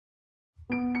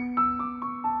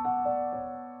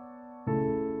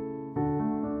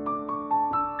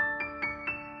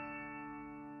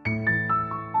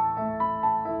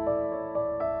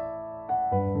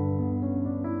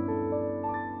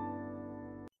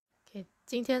OK，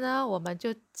今天呢，我们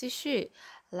就继续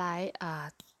来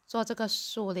做这个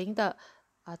属灵的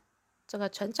啊、这个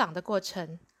成长的过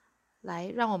程，来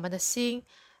让我们的心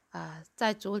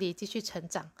在主里继续成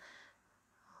长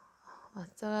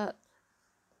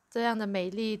这样的美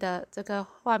丽的这个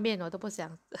画面，我都不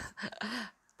想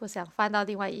不想翻到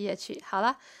另外一页去。好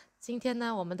了，今天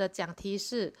呢，我们的讲题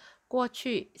是过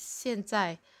去、现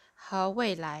在和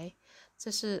未来，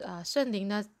这是圣灵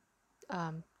呢，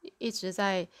一直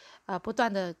在不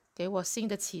断的给我新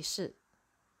的启示，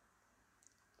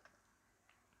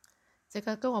这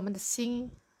个跟我们的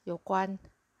心有关。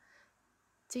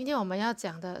今天我们要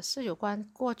讲的是有关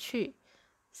过去、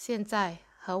现在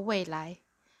和未来，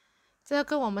这个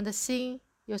跟我们的心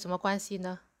有什么关系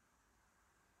呢？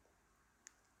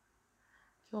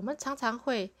我们常常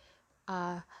会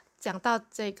讲到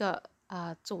这个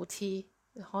主题，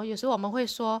然后有时候我们会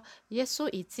说，耶稣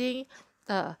已经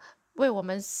为我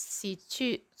们洗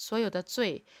去所有的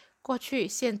罪，过去、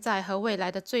现在和未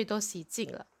来的罪都洗净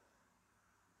了。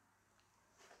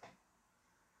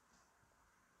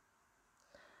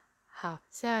好，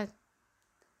现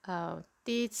在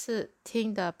第一次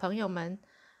听的朋友们，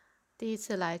第一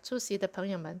次来出席的朋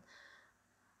友们，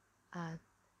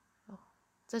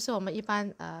这是我们一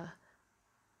般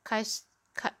开始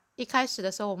一开始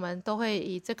的时候，我们都会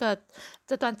以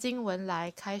这段经文来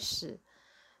开始。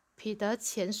彼得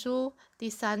前书第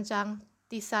3章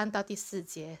第3到第4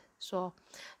节说：“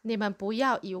你们不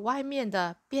要以外面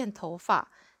的辫头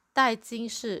发、戴金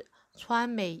饰、穿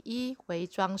美衣为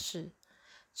装饰，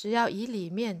只要以里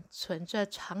面存着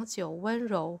长久温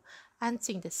柔、安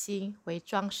静的心为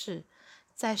装饰，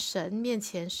在神面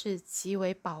前是极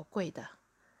为宝贵的。”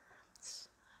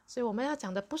所以我们要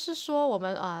讲的不是说我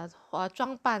们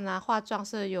装扮化妆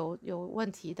是有问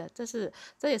题的，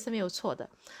这也是没有错的。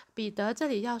彼得这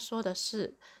里要说的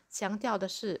是，强调的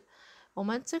是，我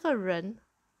们这个人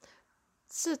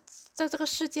是在这个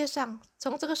世界上，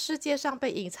从这个世界上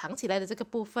被隐藏起来的这个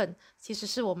部分，其实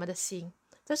是我们的心，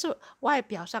这是外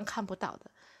表上看不到的。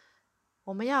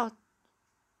我们要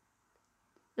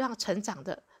让成长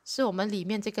的是我们里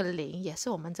面这个灵，也是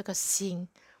我们这个心。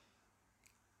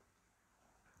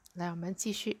来，我们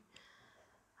继续。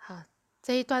好，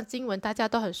这一段经文大家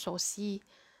都很熟悉，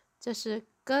这是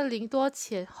哥林多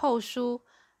前后书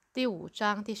第5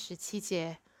章第17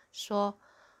节说：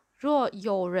若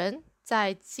有人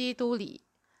在基督里，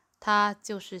他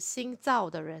就是新造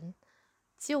的人，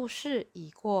旧事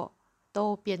已过，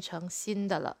都变成新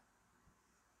的了。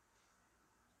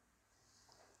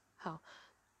好，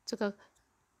这个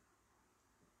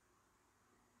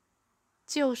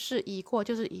旧事已过，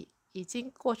就是已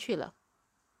经过去了，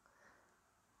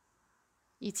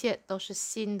一切都是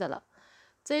新的了。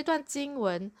这一段经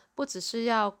文不只是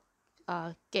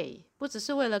不只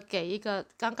是为了给一个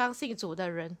刚刚信主的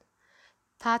人，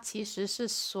它其实是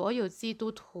所有基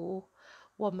督徒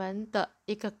我们的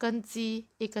一个根基、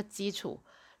一个基础，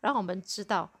让我们知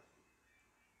道，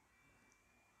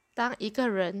当一个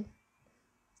人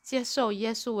接受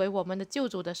耶稣为我们的救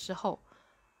主的时候，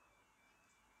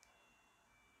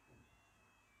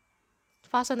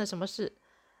发生了什么事？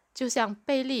就像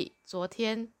贝利昨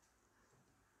天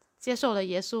接受了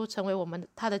耶稣，成为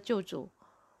他的救主。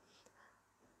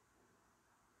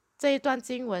这一段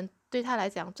经文对他来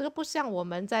讲，这个不像我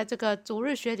们在这个主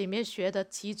日学里面学的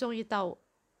其中一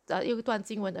段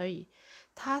经文而已，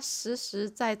他实实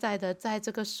在在的在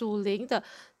这个属灵的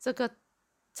这个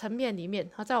层面里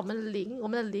面，在我们的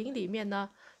灵里面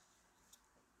呢，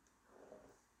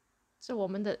是我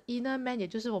们的 inner man， 也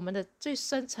就是我们的最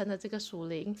深层的这个属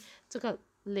灵，这个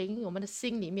灵，我们的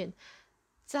心里面，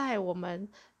在我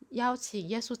们邀请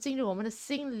耶稣进入我们的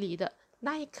心里的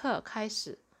那一刻开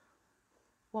始，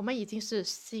我们已经是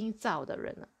新造的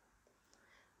人了。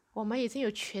我们已经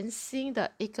有全新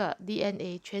的一个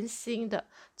DNA， 全新的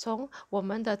从我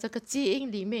们的这个基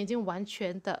因里面已经完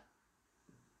全的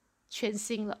全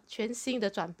新了，全新的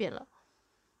转变了。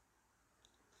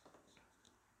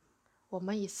我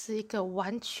们也是一个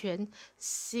完全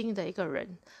新的一个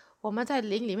人，我们在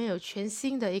灵里面有全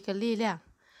新的一个力量，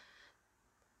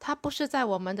它不是在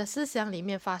我们的思想里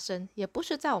面发生，也不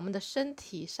是在我们的身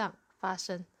体上发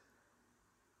生，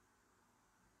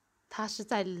它是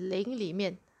在灵里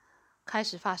面开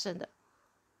始发生的。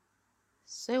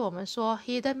所以我们说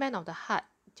hidden man of the heart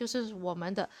就是我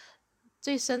们的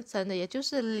最深层的，也就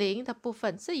是灵的部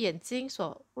分，是眼睛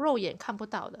所肉眼看不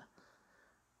到的。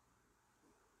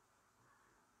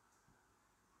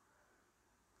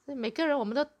所以每个人我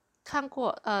们都看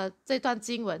过这段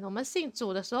经文，我们信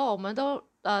主的时候，我们都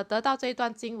得到这一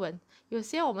段经文。有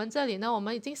些我们这里呢，我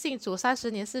们已经信主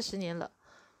30年、40年了，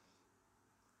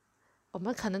我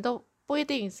们可能都不一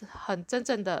定是很真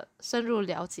正的深入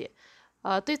了解。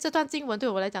对这段经文对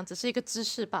我来讲只是一个知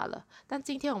识罢了。但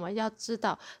今天我们要知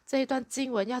道这一段经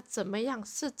文要怎么样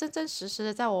是真真实实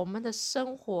的在我们的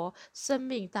生活、生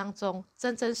命当中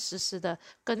真真实实的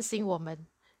更新我们，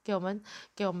给我们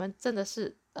真的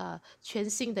是全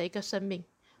新的一个生命，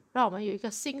让我们有一个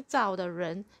新造的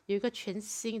人，有一个全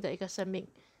新的一个生命，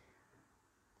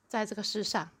在这个世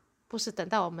上，不是等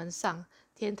到我们上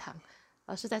天堂，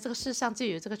而是在这个世上就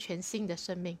有这个全新的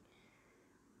生命。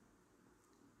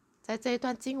在这一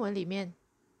段经文里面，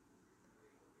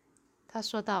他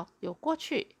说到有过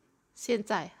去、现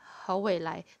在和未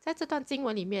来。在这段经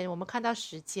文里面，我们看到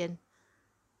时间，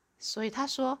所以他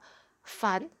说，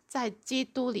凡在基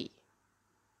督里，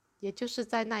也就是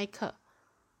在那一刻，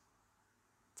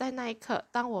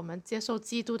当我们接受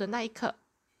基督的那一刻，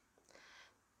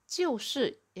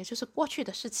也就是过去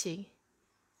的事情。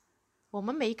我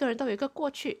们每一个人都有一个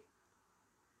过去，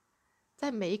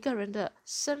在每一个人的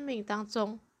生命当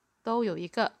中都有一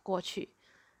个过去，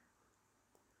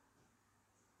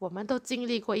我们都经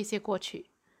历过一些过去。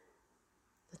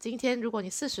今天如果你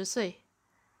40岁，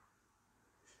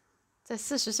在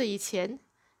40岁以前，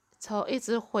从一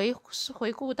直回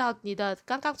顾到你的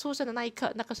刚刚出生的那一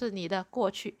刻，那个是你的过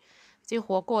去，已经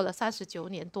活过了39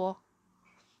年多，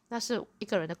那是一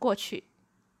个人的过去。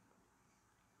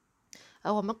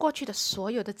而我们过去的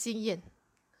所有的经验，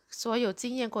所有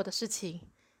经验过的事情，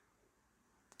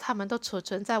他们都储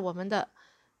存在我们的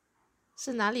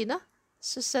是哪里呢？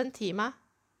是身体吗？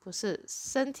不是，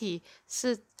身体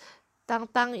是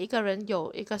当一个人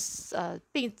有一个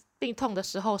病痛的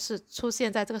时候，是出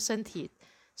现在这个身体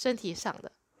上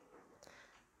的。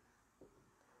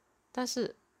但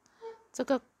是这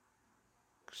个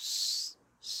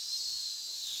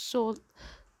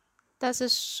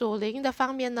属灵的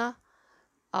方面呢，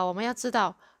我们要知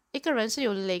道，一个人是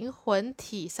有灵魂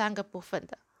体3个部分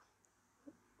的。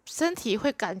身体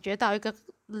会感觉到一个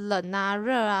冷啊、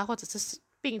热啊，或者是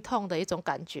病痛的一种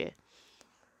感觉，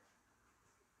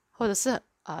或者是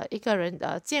一个人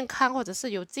健康或者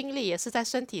是有精力，也是在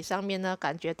身体上面呢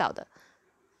感觉到的。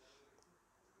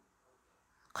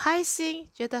开心，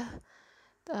觉得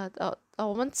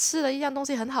我们吃了一样东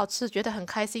西很好吃，觉得很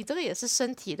开心，这个也是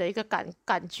身体的一个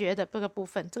感觉的这个部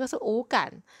分，这个是五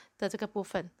感的这个部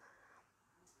分，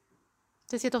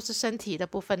这些都是身体的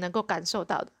部分能够感受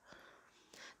到的。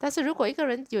但是如果一个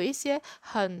人有一些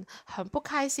很不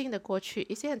开心的过去，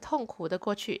一些很痛苦的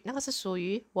过去，那个是属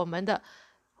于我们的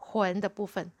魂的部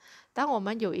分。当我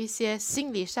们有一些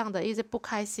心理上的一些不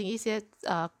开心，一些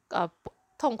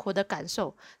痛苦的感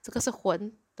受，这个是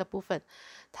魂的部分，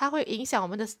它会影响我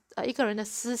们的一个人的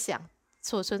思想，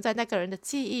储存在那个人的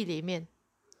记忆里面。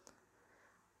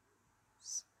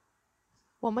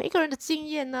我们一个人的经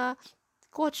验呢，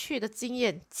过去的经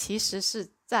验其实是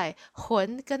在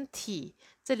魂跟体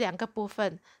这2个部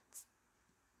分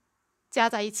加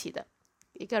在一起的。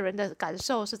一个人的感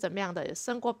受是怎么样的？有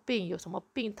生过病，有什么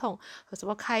病痛，有什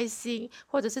么开心，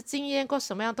或者是经验过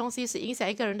什么样东西，是影响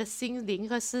一个人的心灵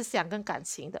和思想跟感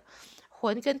情的。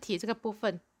魂跟体这个部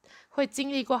分会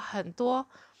经历过很多，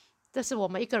这是我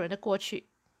们一个人的过去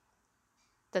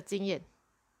的经验。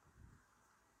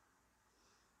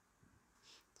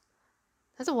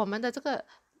但是我们的这个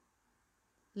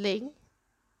灵，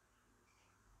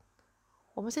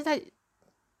我们现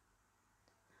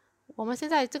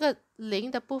在这个灵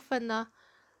的部分呢，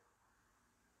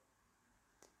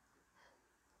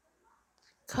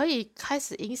可以开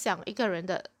始影响一个人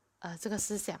的这个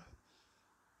思想。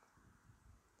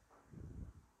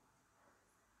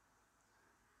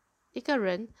一个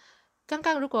人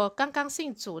如果刚刚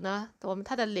信主呢，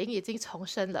他的灵已经重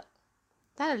生了，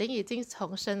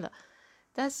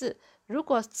但是如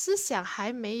果思想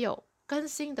还没有更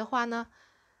新的话呢，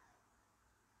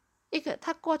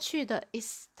他过去的一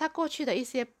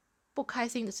些不开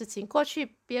心的事情，过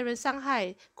去别人伤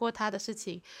害过他的事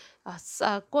情，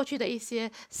过去的一些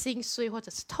心碎或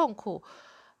者是痛苦，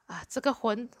这个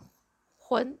魂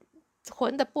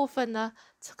的部分呢，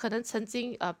可能曾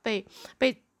经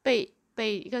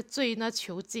被一个罪呢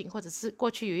囚禁，或者是过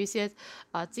去有一些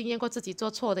经验过自己做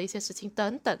错的一些事情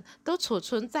等等，都储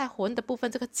存在魂的部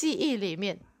分这个记忆里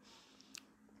面。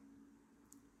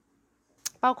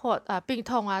包括病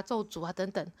痛啊、咒诅啊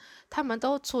等等，他们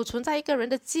都储存在一个人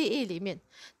的记忆里面。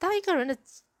当一个人的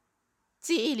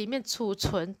记忆里面储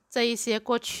存这一些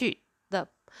过去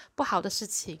的不好的事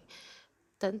情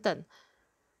等等，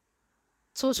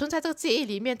储存在这个记忆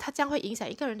里面，它将会影响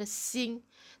一个人的心。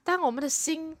当我们的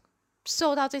心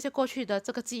受到这些过去的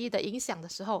这个记忆的影响的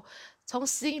时候，从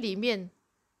心里面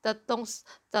的东西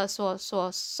的所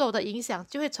受的影响，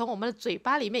就会从我们的嘴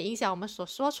巴里面影响我们所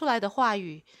说出来的话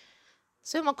语。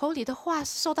所以我们口里的话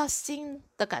是受到心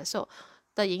的感受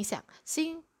的影响，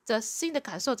心的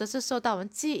感受则是受到我们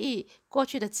过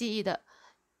去的记忆的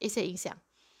一些影响。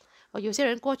有些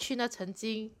人过去呢曾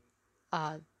经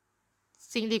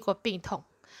经历过病痛，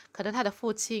可能他的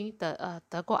父亲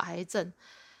得过癌症，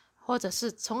或者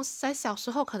是在小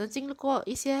时候可能经历过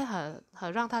一些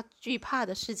很让他惧怕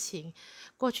的事情，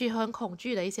过去很恐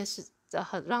惧的一些事，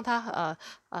很让他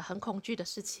很恐惧的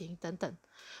事情等等。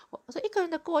我说一个人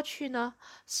的过去呢，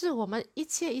是我们一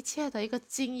切一切的一个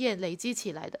经验累积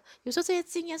起来的。有时候这些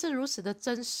经验是如此的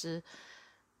真实，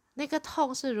那个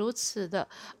痛是如此的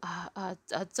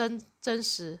真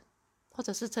实，或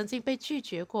者是曾经被拒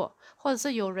绝过，或者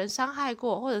是有人伤害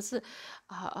过，或者是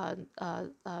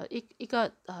一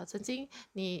个曾经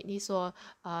你所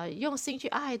用心去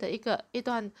爱的一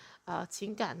段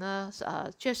情感呢，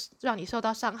确实让你受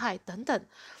到伤害等等，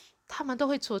他们都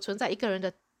会储存在一个人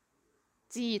的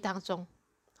记忆当中。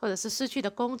或者是失去的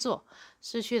工作，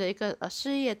失去了一个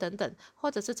事业等等，或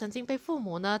者是曾经被父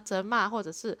母呢责骂，或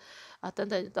者是等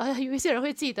等，有一些人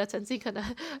会记得曾经可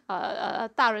能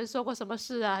大人说过什么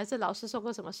事啊，还是老师说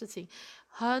过什么事情，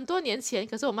很多年前，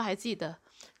可是我们还记得，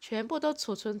全部都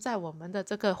储存在我们的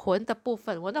这个魂的部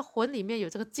分，我的魂里面有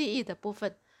这个记忆的部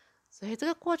分，所以这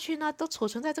个过去呢都储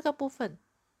存在这个部分，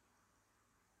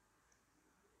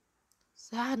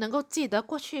所以还能够记得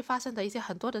过去发生的一些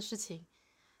很多的事情，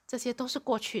这些都是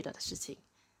过去的事情。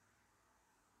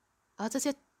而这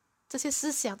些思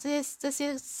想、这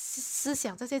些思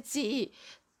想、这些记忆，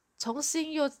重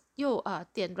新又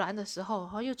点燃的时候，然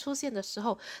后又出现的时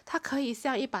候，它可以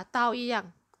像一把刀一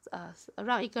样，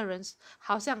让一个人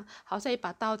好像一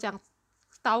把刀这样，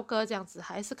刀割这样子，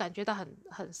还是感觉到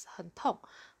很痛，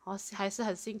还是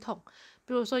很心痛。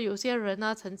比如说有些人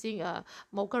呢，曾经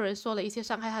某个人说了一些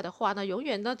伤害他的话呢，永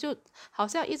远呢就好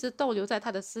像一直逗留在他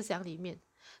的思想里面。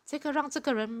这个让这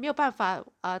个人没有办法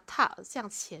踏向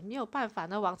前，没有办法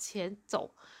呢往前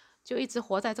走，就一直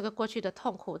活在这个过去的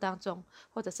痛苦当中，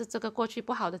或者是这个过去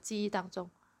不好的记忆当中。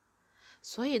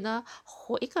所以呢，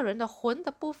一个人的魂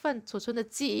的部分储存的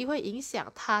记忆会影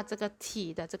响他这个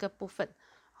体的这个部分，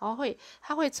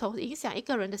他会从影响一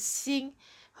个人的心，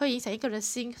会影响一个人的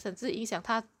心，甚至影响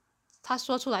他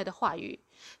说出来的话语，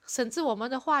甚至我们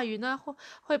的话语呢，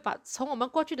会把从我们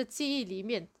过去的记忆里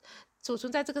面储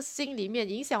存在这个心里面，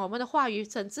影响我们的话语，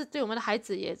甚至对我们的孩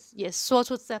子也说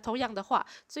出同样的话，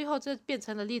最后就变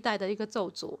成了历代的一个咒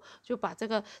诅，就把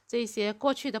这些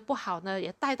过去的不好呢，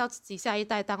也带到自己下一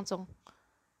代当中。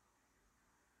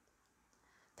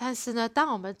但是呢，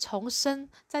当我们重生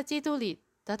在基督里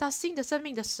得到新的生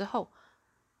命的时候，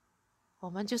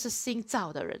我们就是新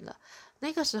造的人了。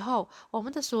那个时候，我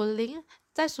们的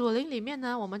在属灵里面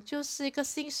呢，我们就是一个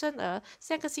新生儿，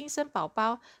像个新生宝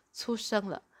宝出生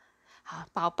了。好，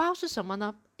宝宝是什么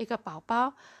呢？一个宝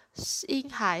宝婴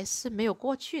孩是没有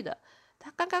过去的，他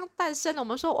刚刚诞生了，我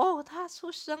们说哦，他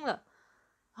出生了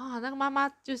那个妈妈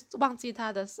就忘记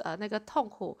他的那个痛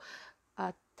苦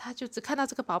他就只看到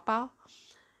这个宝宝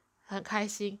很开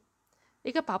心。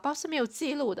一个宝宝是没有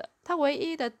记录的，他唯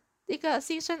一的一个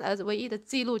新生儿唯一的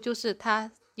记录就是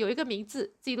他有一个名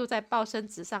字记录在报生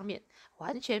纸上面，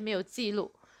完全没有记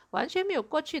录，完全没有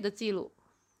过去的记录。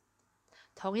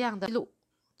同样的记录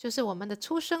就是我们的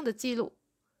出生的记录，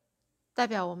代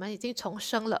表我们已经重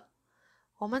生了，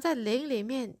我们在灵里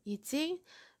面已经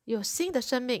有新的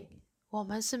生命，我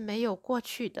们是没有过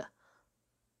去的，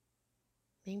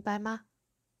明白吗？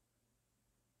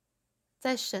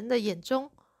在神的眼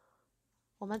中，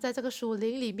我们在这个属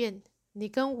灵里面，你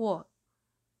跟我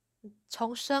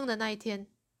重生的那一天，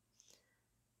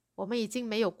我们已经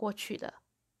没有过去的，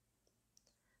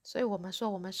所以我们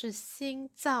说我们是新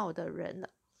造的人了。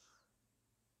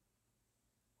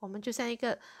我们就像一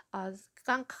个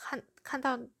刚看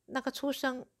到那个出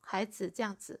生孩子这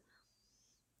样子，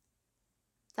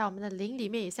在我们的灵里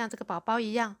面也像这个宝宝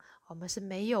一样，我们是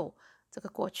没有这个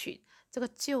过去，这个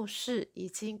旧事已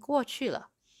经过去了。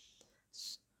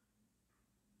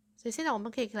所以现在我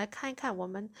们可以来看一看，我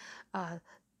们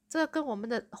这跟我们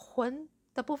的魂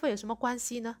的部分有什么关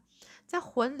系呢？在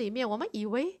魂里面，我们以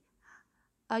为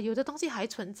有的东西还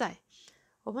存在，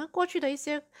我们过去的一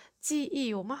些记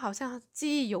忆，我们好像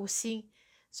记忆犹新，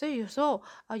所以有时候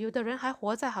有的人还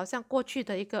活在好像过去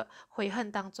的一个悔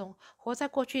恨当中，活在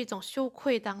过去一种羞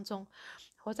愧当中，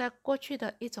活在过去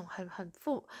的一种很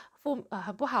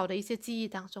不好的一些记忆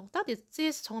当中。到底这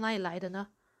些是从哪里来的呢？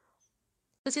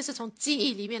这些是从记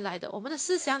忆里面来的，我们的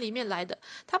思想里面来的，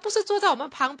它不是坐在我们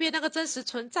旁边那个真实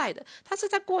存在的，它是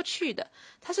在过去的，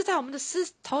它是在我们的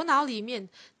头脑里面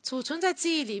储存在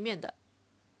记忆里面的。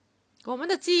我们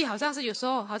的记忆好像是有时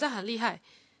候好像很厉害，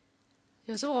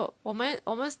有时候我们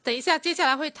等一下接下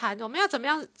来会谈，我们要怎么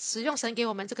样使用神给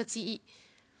我们这个记忆。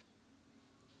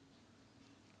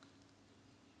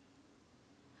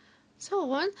所以，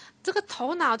我们这个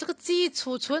头脑这个记忆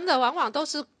储存的往往都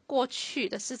是过去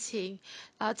的事情，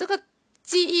这个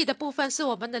记忆的部分是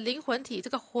我们的灵魂体，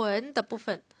这个魂的部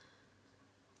分。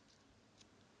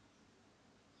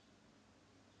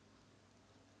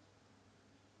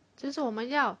就是我们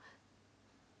要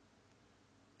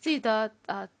记得，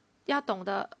要懂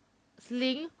得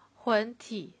灵魂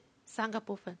体三个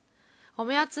部分。我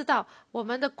们要知道，我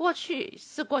们的过去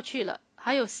是过去了，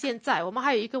还有现在，我们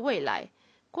还有一个未来。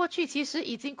过去其实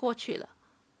已经过去了，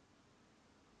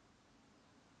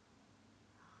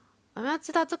我们要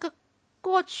知道这个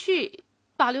过去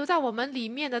保留在我们里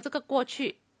面的这个过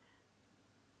去，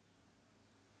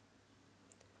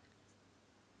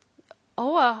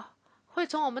偶尔会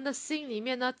从我们的心里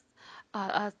面呢，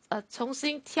重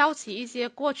新挑起一些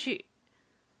过去。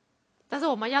但是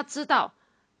我们要知道，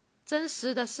真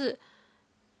实的是，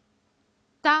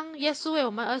当耶稣为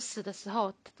我们而死的时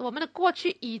候，我们的过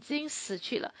去已经死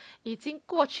去了，已经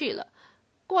过去了。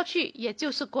过去也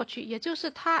就是过去，也就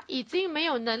是他已经没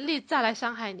有能力再来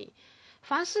伤害你。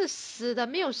凡是死的、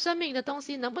没有生命的东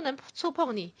西，能不能触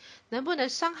碰你，能不能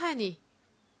伤害你？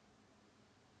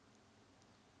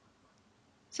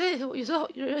所以有时候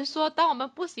有人说，当我们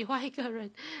不喜欢一个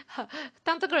人，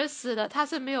当这个人死了，他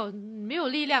是没有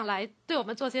力量来对我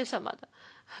们做些什么的，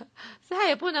所以他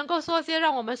也不能够说些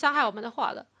让我们伤害我们的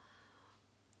话了。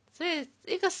所以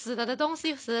一个死了的东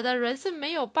西，死了的人是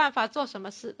没有办法做什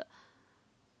么事的。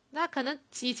那可能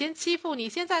以前欺负你，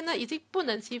现在呢已经不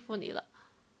能欺负你了。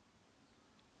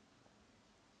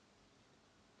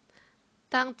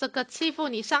当这个欺负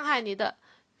你、伤害你的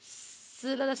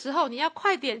死了的时候，你要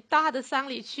快点到他的丧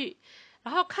礼去，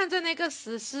然后看着那个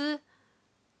死尸，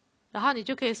然后你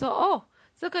就可以说：哦，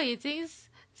这个已经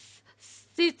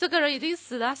这个人已经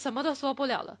死了，什么都说不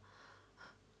了了。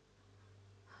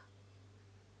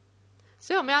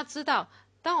所以我们要知道，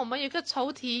当我们有一个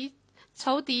仇敌，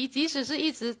即使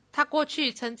是他过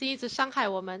去曾经一直伤害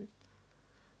我们，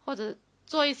或者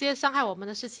做一些伤害我们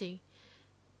的事情，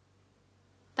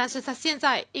但是他现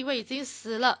在因为已经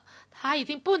死了，他已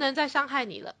经不能再伤害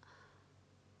你了。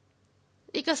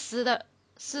一个死的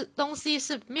东西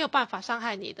是没有办法伤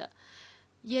害你的。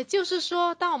也就是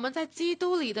说，当我们在基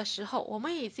督里的时候，我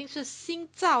们已经是新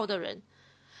造的人，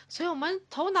所以我们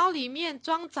头脑里面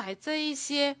装载这一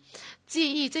些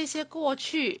记忆，这些过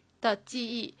去的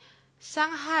记忆，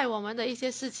伤害我们的一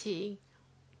些事情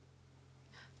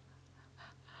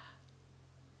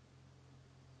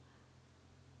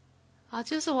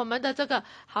就是我们的这个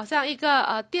好像一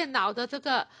个电脑的这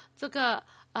个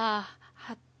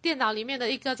电脑里面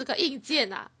的一个这个硬件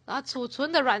然后储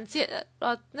存的软件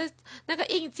那个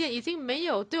硬件已经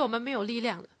对我们没有力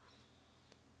量了，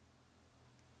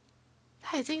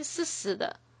它已经是死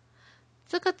的。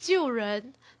这个旧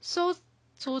人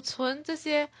储存这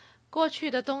些过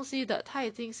去的东西的，他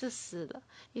已经是死了，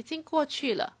已经过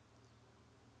去了。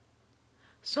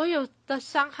所有的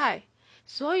伤害，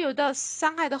所有的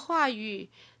伤害的话语，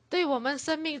对我们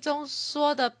生命中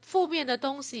说的负面的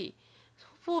东西、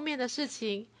负面的事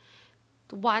情，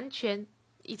完全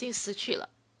已经死去了。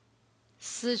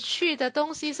死去的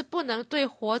东西是不能对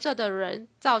活着的人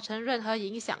造成任何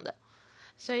影响的，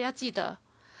所以要记得。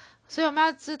所以我们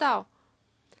要知道，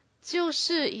旧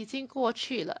事已经过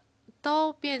去了，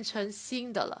都变成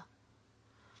新的了。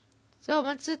所以我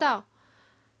们知道，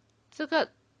这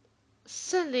个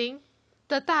圣灵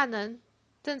的大能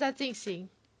正在进行。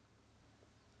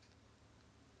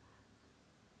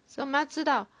所以我们要知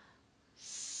道，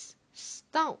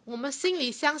当我们心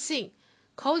里相信、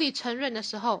口里承认的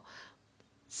时候，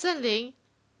圣灵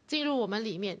进入我们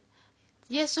里面，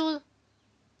耶稣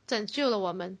拯救了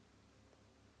我们。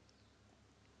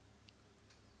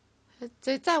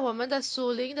在我们的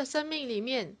属灵的生命里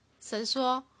面，神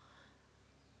说，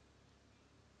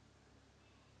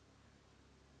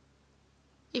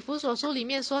以弗所书里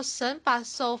面说，神把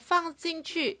手放进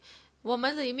去我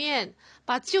们里面，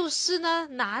把旧事呢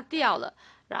拿掉了，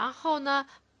然后呢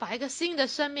把一个新的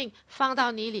生命放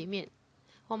到你里面。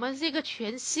我们是一个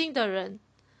全新的人，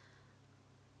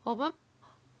我们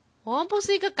不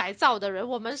是一个改造的人，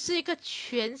我们是一个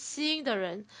全新的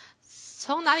人。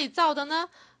从哪里造的呢？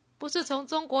不是从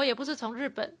中国，也不是从日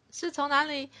本，是从哪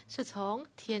里？是从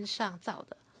天上造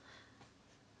的。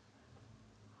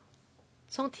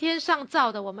从天上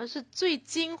造的，我们是最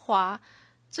精华、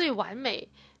最完美，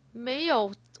没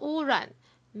有污染，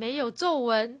没有皱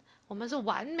纹，我们是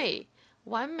完美、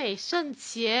圣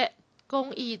洁、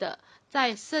公义的，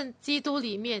在圣基督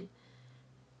里面。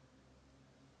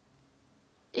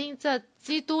因着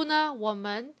基督呢，我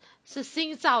们是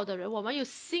新造的人，我们有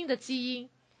新的基因，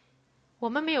我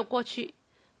们没有过去，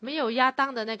没有亚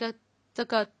当的这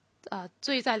个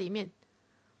罪在里面。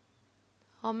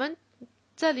我们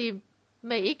这里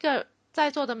每一个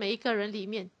在座的每一个人里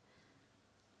面，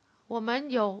我们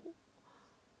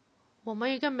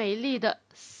一个美丽的，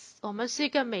我们是一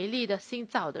个美丽的新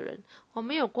造的人，我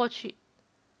们有过去，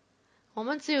我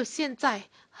们只有现在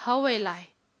和未来。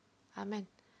阿们。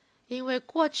因为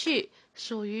过去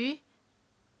属于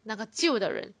那个旧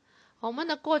的人，我们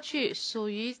的过去属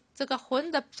于这个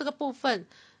魂的这个部分，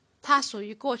它属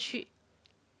于过去。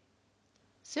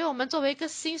所以我们作为一个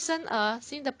新生儿、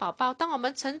新的宝宝，当我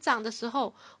们成长的时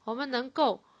候，我们能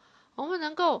够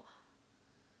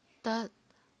的，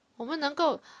我们能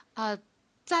够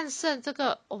战胜这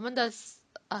个我们的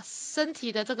身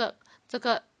体的这个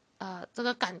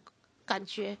感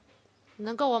觉，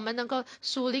我们能够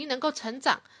属灵能够成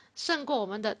长，胜过我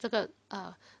们的这个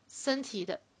身体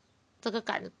的这个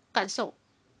感受，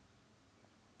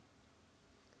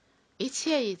一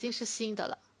切已经是新的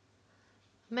了，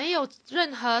没有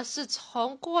任何是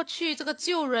从过去这个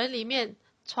旧人里面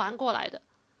传过来的。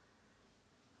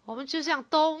我们就像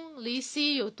东离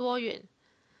西有多远，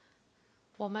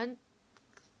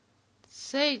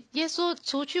所以耶稣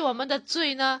除去我们的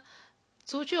罪呢，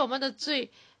除去我们的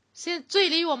罪，现在罪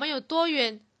离我们有多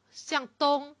远？像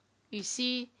东与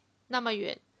西那么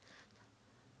远。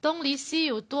东离西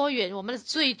有多远，我们的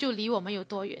罪就离我们有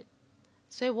多远。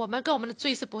所以我们跟我们的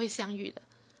罪是不会相遇的。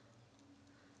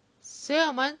所以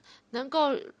我们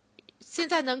现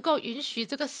在能够允许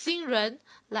这个新人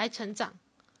来成长。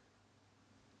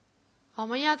我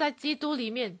们要在基督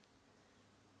里面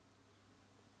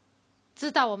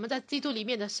知道我们在基督里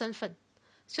面的身份。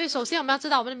所以首先我们要知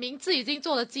道我们的名字已经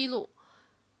做了记录。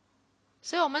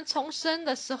所以我们重生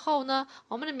的时候呢，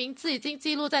我们的名字已经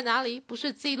记录在哪里？不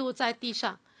是记录在地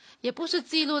上，也不是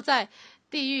记录在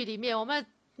地狱里面，我们的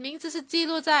名字是记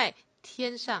录在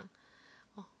天上。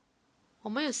我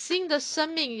们有新的生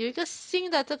命，有一个新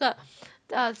的这个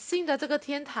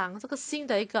天堂，这个新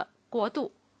的一个国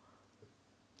度。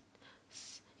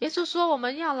耶稣说我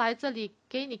们要来这里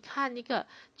给你看一个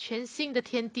全新的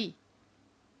天地。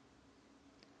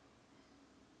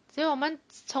所以我们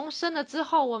重生了之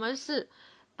后，我们是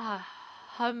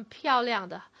很漂亮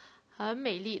的，很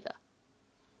美丽的。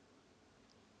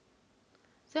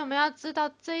所以我们要知道，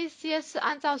这一些是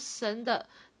按照神的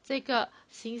这个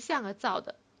形象而造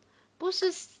的，不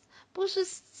是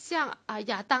像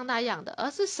亚当那样的，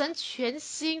而是神全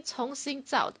新重新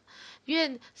造的。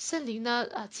愿圣灵呢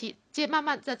慢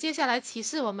慢的接下来启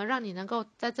示我们，让你能够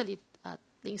在这里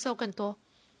领受更多。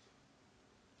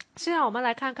现在我们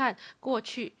来看看过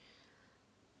去。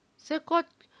所以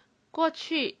过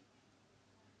去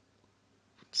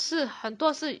是很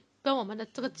多是跟我们的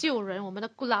这个旧人，我们的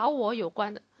老我有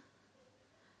关的。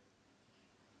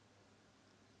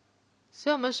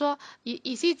所以我们说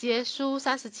以西结书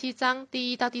37章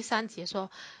第1到第3节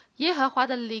说，耶和华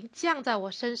的灵降在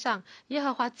我身上，耶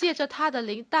和华借着他的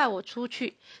灵带我出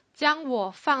去，将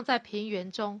我放在平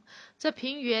原中，这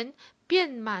平原遍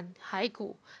满骸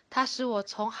骨，他使我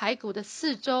从骸骨的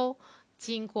四周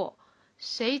经过，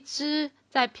谁知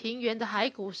在平原的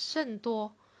骸骨甚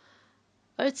多，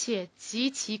而且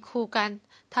极其枯干。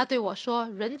他对我说，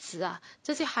人子啊，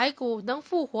这些骸骨能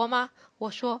复活吗？我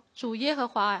说，主耶和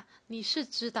华啊，你是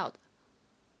知道的。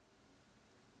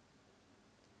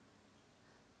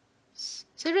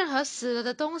所以任何死了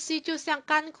的东西就像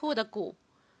干枯的骨。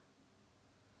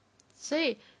所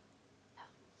以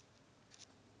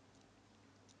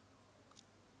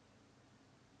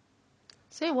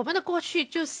我们的过去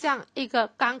就像一个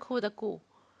干枯的骨，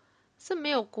是没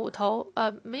有骨头，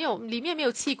里面没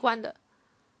有器官的，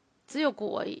只有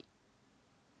骨而已，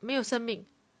没有生命。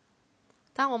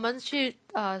当我们去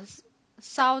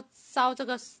烧这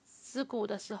个尸骨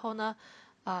的时候呢，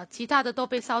其他的都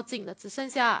被烧尽了，只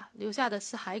剩下留下的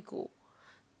是骸骨。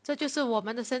这就是我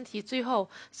们的身体最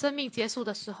后生命结束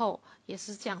的时候也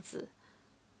是这样子。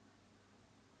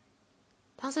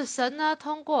但是神呢，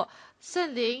通过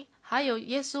圣灵还有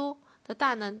耶稣的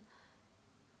大能，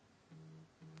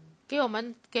给了我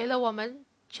们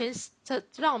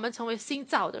让我们成为新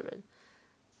造的人。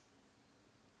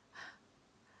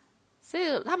所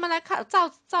以他们来看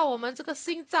造我们这个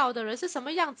新造的人是什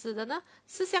么样子的呢？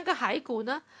是像个骸骨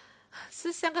呢？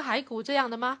是像个骸骨这样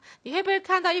的吗？你会不会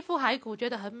看到一副骸骨觉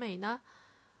得很美呢？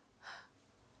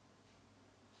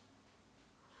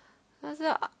但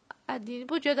是你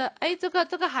不觉得这个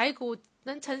骸骨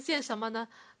能呈现什么呢？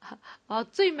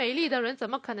最美丽的人怎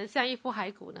么可能像一副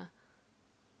骸骨呢？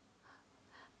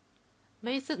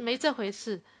没这回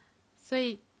事。所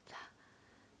以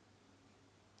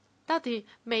到底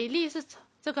美丽是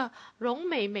这个荣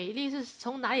美美丽是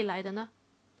从哪里来的呢？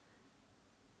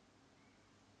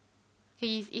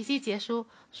以西结书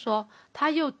说，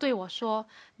他又对我说：“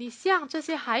你向这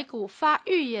些骸骨发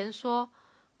预言说，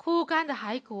枯干的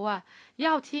骸骨啊，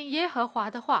要听耶和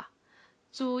华的话。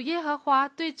主耶和华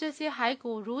对这些骸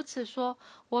骨如此说：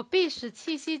我必使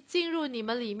气息进入你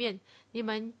们里面，你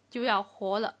们就要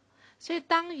活了。”所以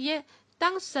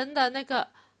当神的那个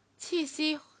气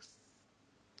息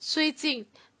吹进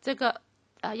这个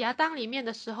亚当里面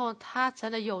的时候，他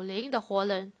成了有灵的活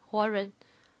人。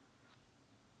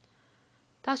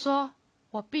他说：“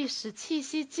我必使气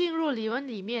息进入你们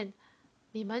里面，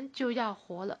你们就要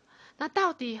活了。”那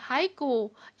到底骸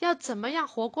骨要怎么样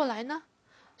活过来呢？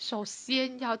首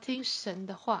先要听神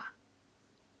的话。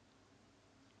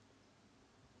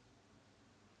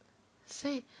所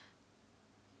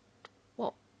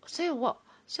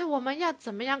以我们要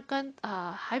怎么样跟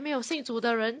还没有信主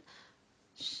的人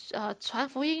传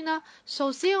福音呢？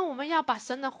首先我们要把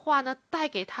神的话呢带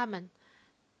给他们，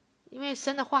因为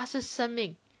神的话是生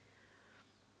命。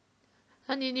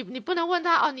你不能问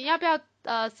他你要不要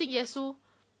信耶稣？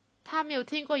他没有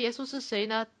听过耶稣是谁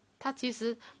呢？他其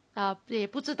实也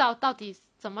不知道到底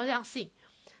怎么样信。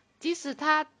即使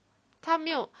他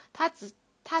没有，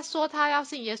他说他要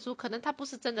信耶稣，可能他不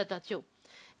是真的得救。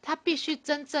他必须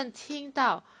真正听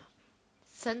到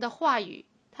神的话语，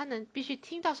必须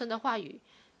听到神的话语，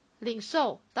领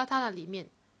受到他的里面，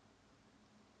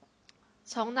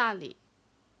从那里，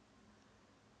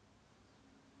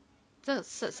这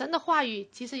神的话语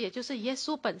其实也就是耶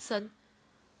稣本身。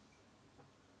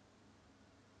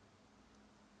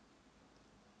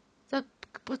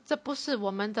这不是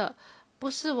我们的，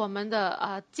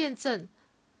见证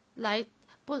来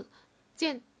不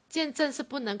见证是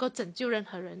不能够拯救任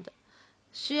何人的，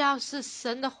需要是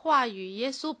神的话语，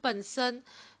耶稣本身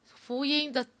福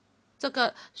音的这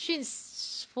个讯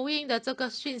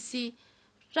息，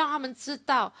让他们知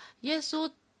道耶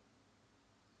稣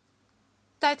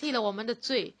代替了我们的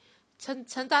罪，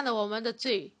承担了我们的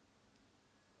罪，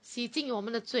洗净我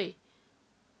们的罪。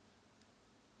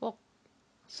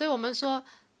所以我们说，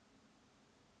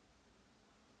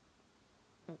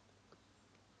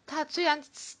虽然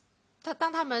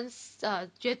当他们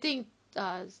决定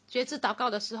决志祷告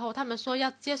的时候，他们说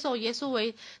要接受耶稣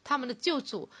为他们的救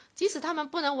主，即使他们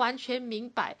不能完全明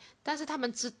白，但是他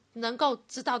们能够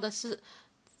知道的是，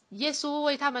耶稣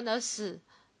为他们而死，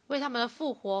为他们的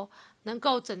复活，能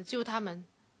够拯救他们，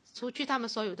除去他们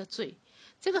所有的罪。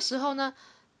这个时候呢，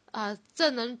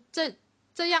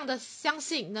这样的相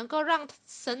信能够让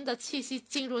神的气息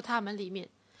进入他们里面，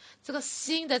这个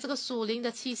新的这个属灵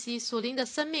的气息，属灵的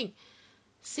生命，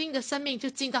新的生命就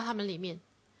进到他们里面。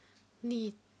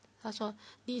他说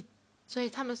所以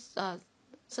他们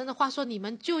神的话说，你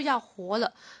们就要活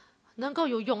了，能够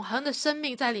有永恒的生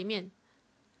命在里面。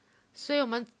所以我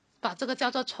们把这个叫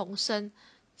做重生，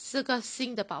是个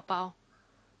新的宝宝，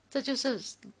这就是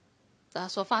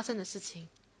所发生的事情。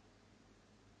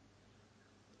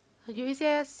有一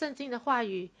些圣经的话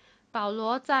语，保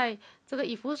罗在这个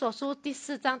以弗所书第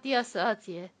4章第22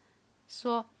节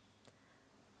说，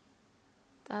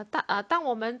当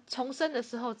我们重生的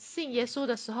时候，信耶稣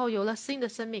的时候，有了新的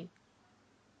生命。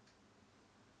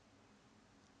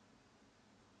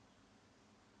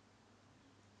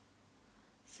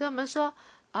所以我们说，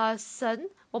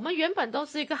我们原本都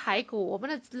是一个骸骨，我们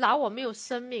的老我没有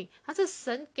生命，但是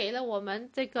神给了我们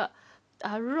这个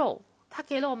肉，他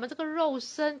给了我们这个肉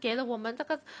身，给了我们这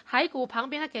个骸骨旁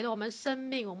边，他给了我们生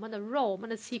命，我们的肉，我们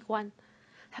的器官，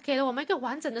他给了我们一个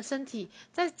完整的身体，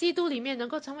在基督里面能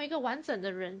够成为一个完整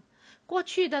的人。过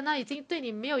去的呢，已经对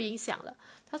你没有影响了。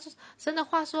他说，神的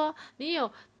话说，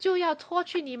就要脱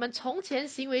去你们从前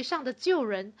行为上的旧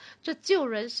人，这旧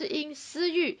人是因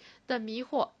私欲的迷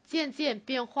惑渐渐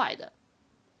变坏的。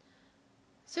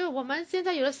所以我们现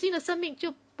在有了新的生命，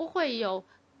就不会有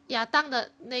亚当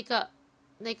的那个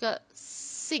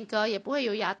性格，也不会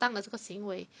有亚当的这个行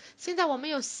为。现在我们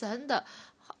有神的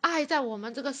爱在我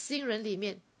们这个新人里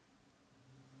面，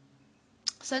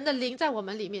神的灵在我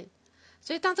们里面。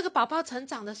所以当这个宝宝成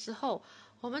长的时候，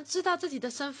我们知道自己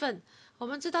的身份，我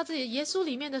们知道自己耶稣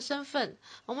里面的身份，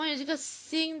我们有这个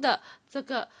新的这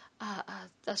个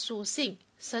属性，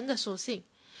神的属性，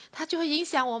它就会影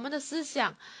响我们的思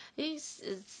想，影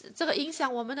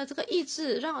响我们的这个意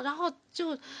志，然后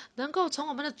就能够从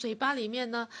我们的嘴巴里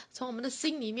面呢，从我们的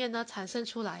心里面呢产生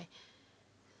出来。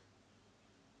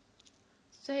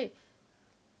所以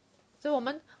我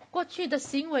们过去的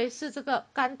行为是这个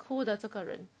干枯的这个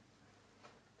人。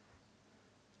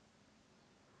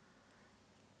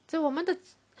所以我们的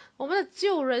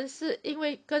旧人是因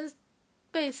为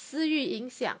被私欲影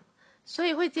响，所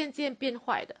以会渐渐变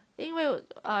坏的。因为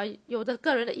有的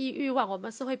个人的欲望，我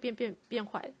们是会变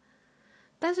坏的。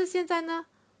但是现在呢，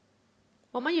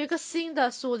我们有一个新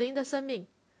的属灵的生命，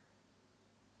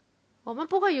我们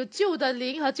不会有旧的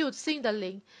灵和新的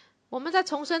灵。我们在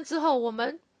重生之后，我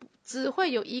们只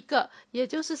会有一个，也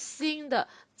就是新的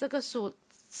这个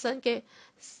神给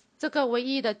这个唯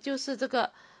一的，就是这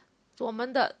个我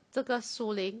们的这个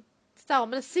属灵，在我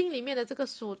们的心里面的这个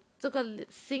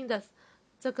新的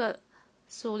这个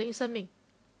属灵生命，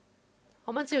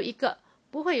我们只有一个，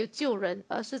不会有旧人，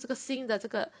而是这个新的这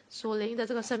个属灵的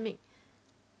这个生命。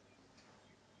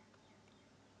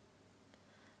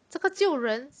这个旧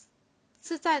人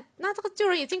那这个旧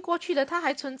人已经过去了，他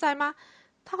还存在吗？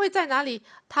他会在哪里？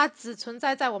他只存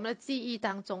在在我们的记忆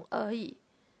当中而已。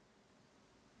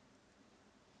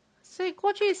所以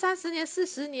过去30年、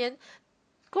40年，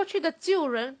过去的旧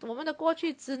人，我们的过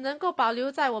去只能够保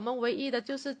留在我们唯一的，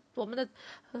就是我们的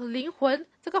灵魂，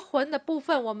这个魂的部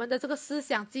分，我们的这个思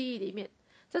想记忆里面，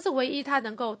这是唯一他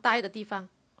能够待的地方。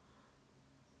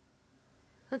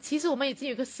其实我们已经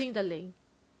有一个新的灵，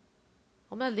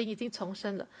我们的灵已经重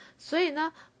生了。所以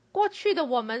呢，过去的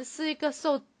我们是一个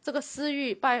受这个私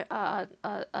欲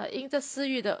因这私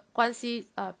欲的关系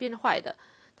变坏的，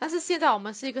但是现在我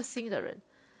们是一个新的人。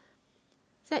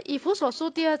在以弗所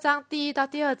书2章1到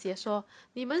2节说：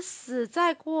你们死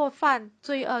在过犯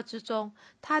罪恶之中，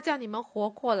他叫你们活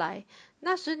过来。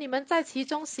那时你们在其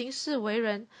中行事为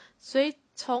人，随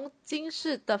从今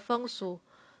世的风俗，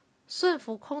顺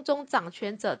服空中掌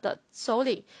权者的首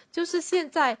领，就是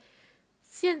现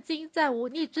今在忤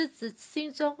逆之子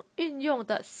心中运用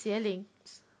的邪灵。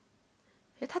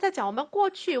他在讲我们过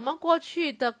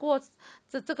去的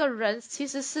这个人，其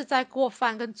实是在过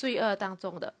犯跟罪恶当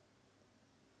中的。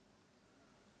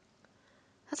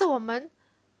但是我们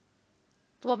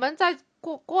在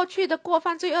过去的过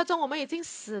犯罪恶中，我们已经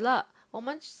死了。我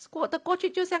们过去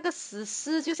就像个死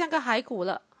尸，就像个骸骨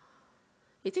了，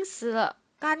已经死了，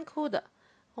干枯的。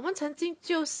我们曾经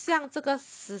就像这个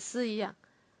死尸一样，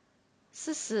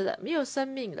是死了，没有生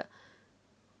命了。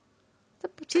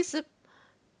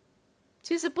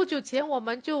其实不久前我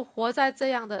们就活在这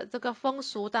样的这个风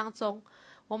俗当中，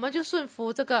我们就顺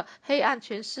服这个黑暗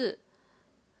权势。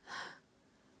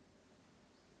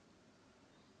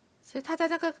所以他在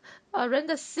这个人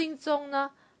的心中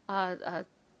呢，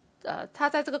他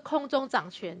在这个空中掌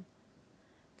权，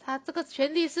他这个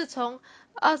权力是从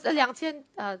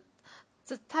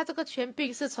他这个权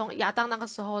柄是从亚当那个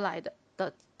时候来的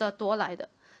夺来的。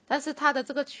但是他的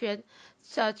这个权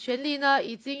力呢，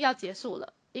已经要结束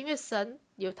了，因为神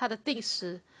有他的定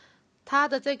时，他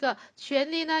的这个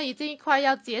权力呢，已经快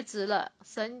要截止了。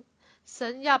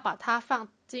神要把他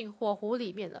放进火湖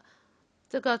里面了，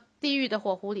这个地狱的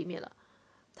火湖里面了，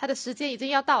他的时间已经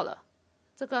要到了。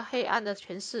这个黑暗的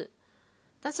权势，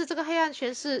但是这个黑暗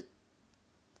权势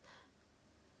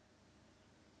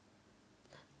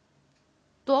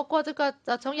夺过这个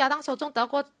从亚当手中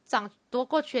夺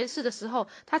过权势的时候，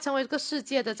他成为这个世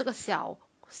界的这个小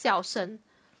神，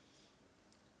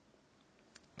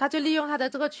他就利用他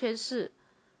的这个权势，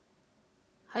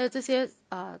还有这些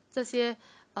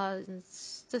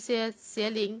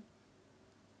邪灵，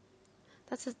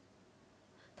但是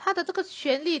他的这个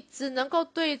权力只能够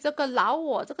对这个老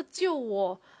我，这个旧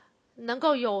我能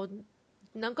够有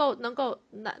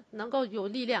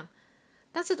力量。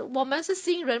但是我们是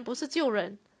新人，不是旧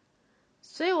人，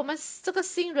所以我们这个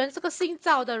新人，这个新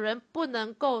造的人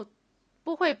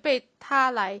不会被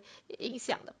他来影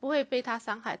响的，不会被他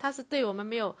伤害，他是对我们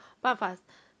没有办法。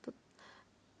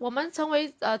我们成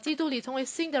为基督里成为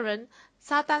新的人，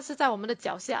撒旦是在我们的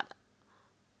脚下的，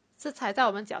是踩在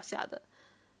我们脚下的，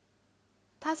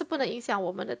他是不能影响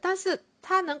我们的。但是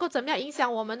他能够怎么样影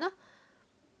响我们呢？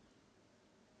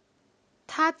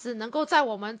他只能够在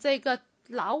我们这个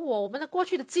我们的过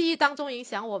去的记忆当中影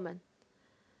响我们。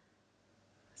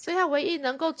所以他唯一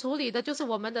能够处理的就是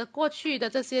我们的过去的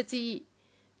这些记忆。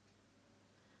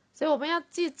所以我们要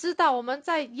知道我们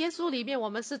在耶稣里面我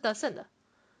们是得胜的。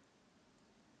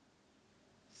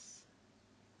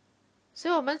所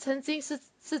以我们曾经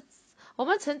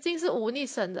是忤逆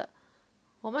神的，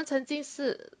我们曾经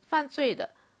是犯罪的，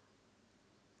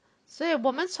所以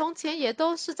我们从前也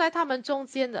都是在他们中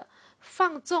间的，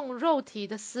放纵肉体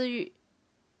的私欲。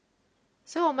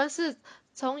所以我们是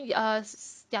从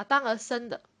亚当而生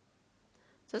的，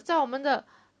在我们的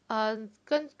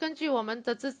根据我们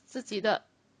的自己的，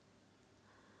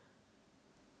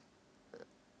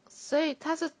所以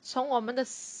他是从我们的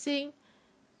心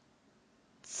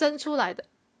生出来的。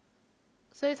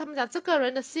所以他们讲这个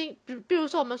人的心，比如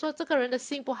说我们说这个人的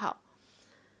心不好，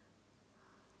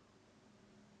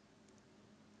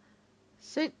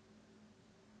所以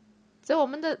所以我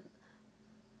们的，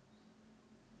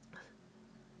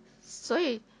所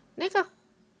以那个，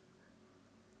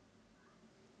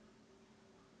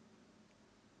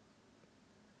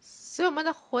所以我们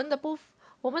的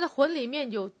魂里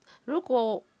面有，如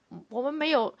果我们没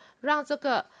有让这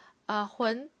个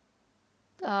魂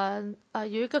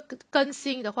有一个更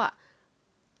新的话，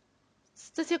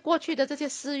这些过去的这些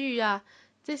私欲啊，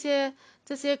这些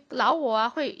老我啊，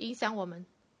会影响我们。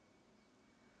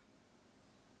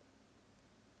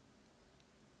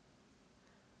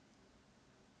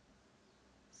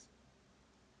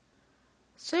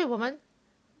所以我们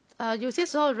有些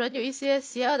时候人有一些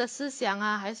邪恶的思想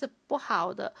啊，还是不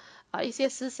好的一些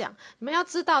思想。你们要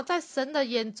知道，在神的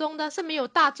眼中呢是没有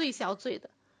大罪小罪的，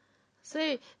所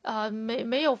以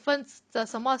没有分的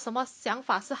什么想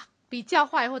法是比较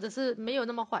坏，或者是没有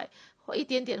那么坏，或一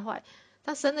点点坏。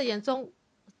在神的眼中，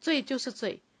罪就是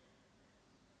罪。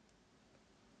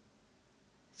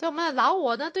所以我们的老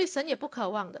我呢，对神也不渴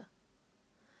望的。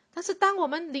但是当我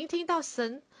们聆听到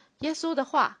神耶稣的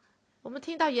话，我们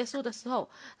听到耶稣的时候，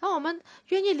当我们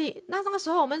愿意那个时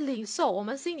候我们领受，我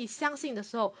们心里相信的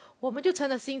时候，我们就成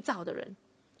了新造的人，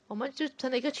我们就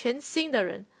成了一个全新的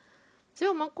人。所以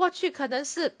我们过去可能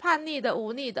是叛逆的、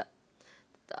忤逆的，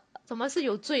怎么是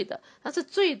有罪的？但是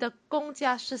罪的公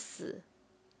价是死，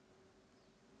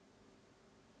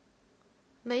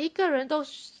每一个人都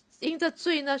因着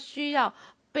罪呢需要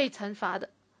被惩罚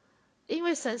的，因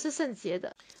为神是圣洁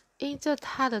的。因着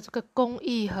他的这个公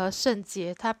义和圣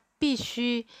洁，他必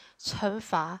须惩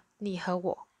罚你和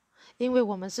我，因为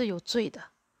我们是有罪的。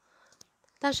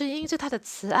但是因着他的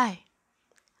慈爱，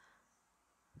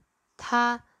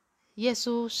他耶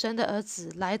稣神的儿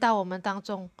子来到我们当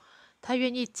中，他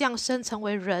愿意降生成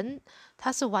为人，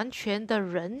他是完全的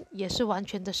人，也是完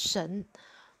全的神，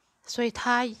所以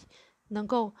他能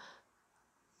够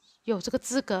有这个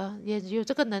资格，也有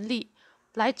这个能力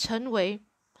来成为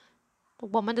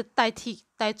我们的代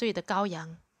罪的羔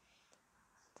羊，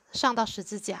上到十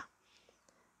字架。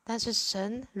但是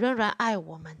神仍然爱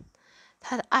我们，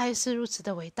他的爱是如此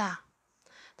的伟大，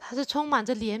他是充满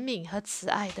着怜悯和慈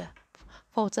爱的。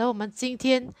否则，我们今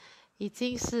天已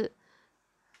经是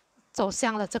走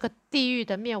向了这个地狱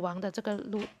的灭亡的这个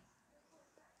路。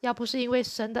要不是因为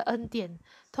神的恩典，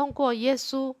通过耶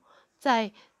稣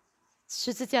在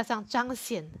十字架上彰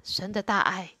显神的大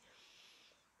爱，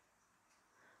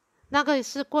那个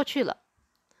是过去了。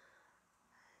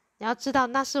你要知道，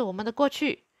那是我们的过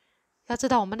去。要知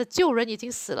道，我们的旧人已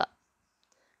经死了。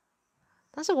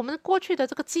但是我们过去的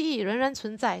这个记忆仍然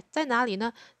存在，在哪里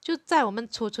呢？就在我们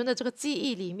储存的这个记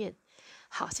忆里面。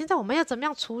好，现在我们要怎么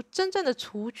样真正的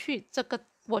除去这个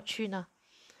过去呢？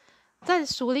在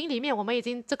属灵里面，我们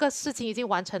这个事情已经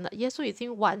完成了，耶稣已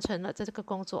经完成了这个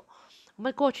工作，我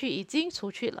们过去已经除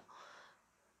去了。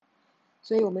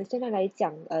所以我们现在来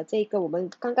讲，这个我们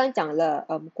刚刚讲了，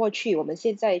过去，我们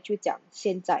现在就讲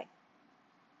现在。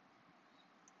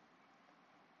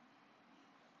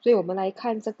所以我们来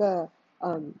看这个，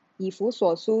以弗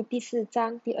所书第4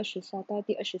章第23到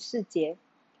第24节，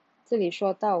这里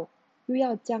说到，又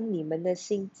要将你们的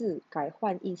心志改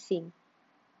换一新，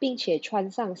并且穿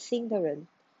上新的人。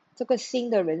这个新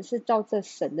的人是照着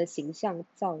神的形象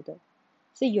造的，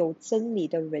是有真理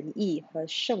的仁义和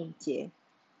圣洁。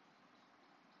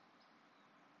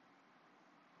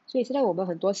所以现在我们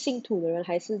很多信徒的人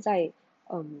还是在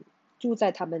住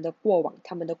在他们的过往，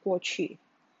他们的过去。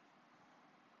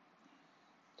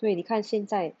所以你看现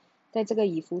在在这个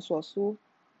以弗所书，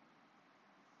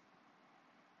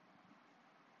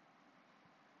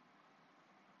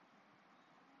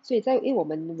所以因为我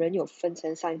们人有分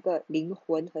成3个灵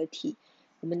魂和体，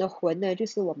我们的魂呢就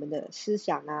是我们的思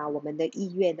想啊，我们的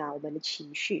意愿啊，我们的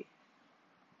情绪。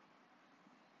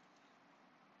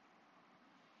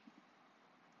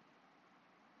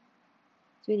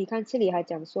所以你看这里还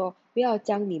讲说，不要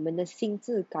将你们的心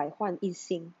志改换一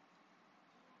新。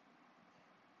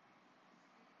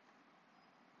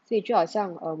所以就好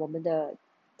像我们的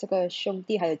这个兄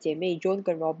弟还有姐妹 John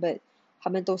跟 Robert， 他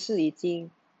们都是已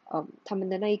经他们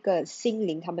的那一个心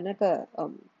灵，他们那个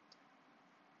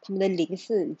他们的灵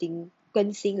是已经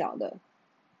更新了的，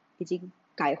已经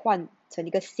改换成一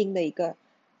个新的一个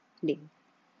灵。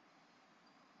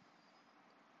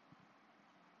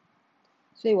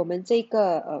所以我们这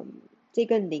个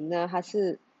灵呢，它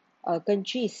是根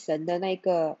据神的那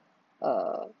个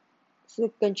是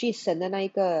根据神的那一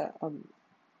个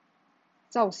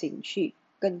造型去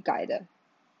更改的。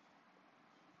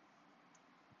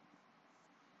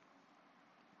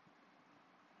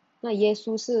那耶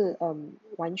稣是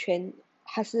完全，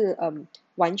他是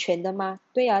完全的吗？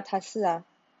对啊，他是啊。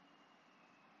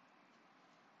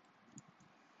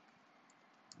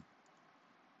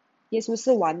耶稣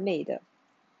是完美的，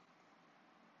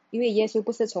因为耶稣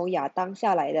不是从亚当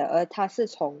下来的，而他是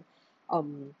从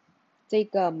这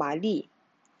个玛丽，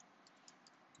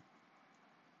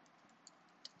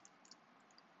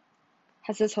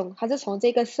他是从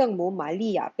这个圣母玛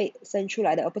利亚被生出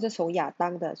来的，而不是从亚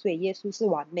当的，所以耶稣是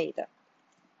完美的。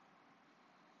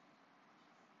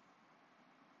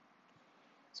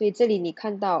所以这里你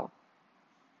看到，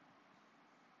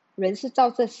人是照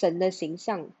着神的形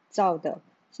象造的，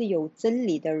是有真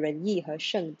理的仁义和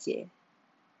圣洁。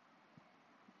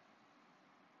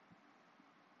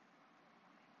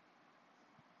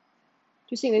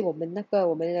就是因为我们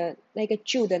的那个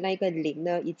旧的那个灵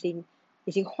呢，已经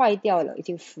坏掉了，已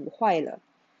经腐坏了。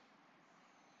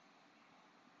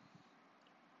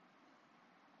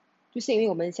就是因为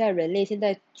我们现在人类现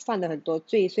在犯了很多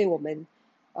罪，所以我们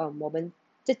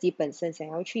自己本身想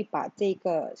要去把这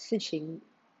个事情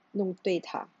弄对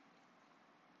它。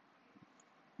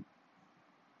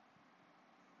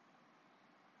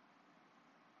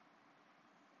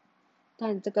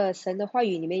但这个神的话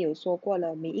语里面有说过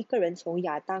了，每一个人从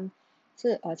亚当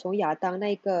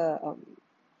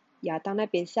亚当那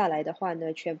边下来的话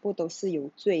呢，全部都是有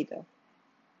罪的。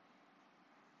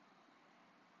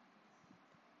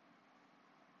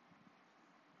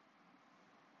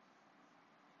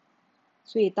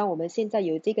所以当我们现在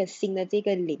有这个新的这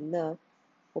个灵呢，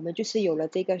我们就是有了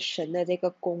这个神的这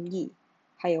个公义，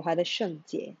还有他的圣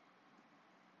洁。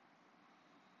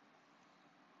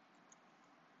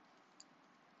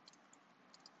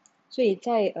所以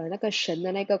在那个神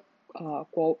的那个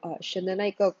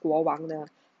国王呢，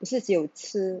不是只有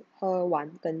吃喝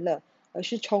玩跟乐，而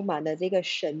是充满了这个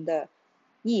神的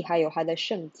义，还有他的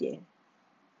圣洁。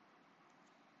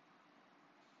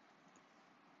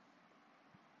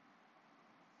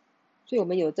所以我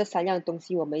们有这三样东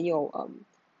西，我们有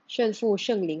圣父、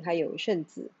圣灵还有圣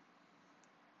子。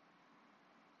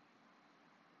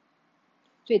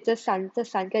所以这三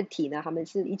个体呢，他们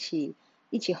是一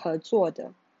起合作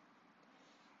的。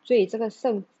所以这个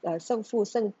圣父、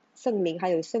圣灵还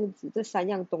有圣子这三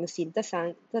样东西，这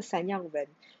三样人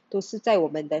都是在我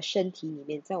们的身体里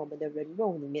面，在我们的人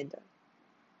肉里面的。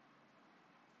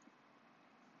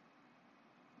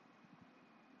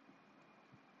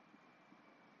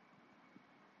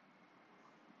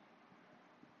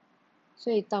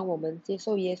所以当我们接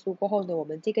受耶稣过后呢，我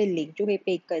们这个灵就会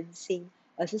被更新，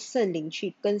而是圣灵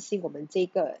去更新我们这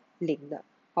个灵的，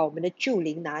把我们的旧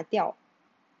灵拿掉，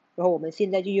然后我们现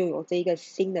在就拥有这个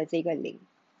新的这个灵。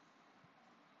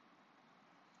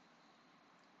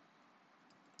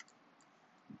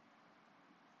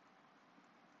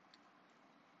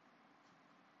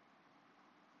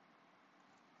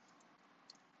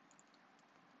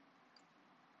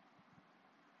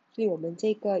所以我们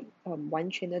这个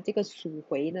完全的这个赎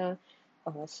回呢，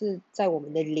是在我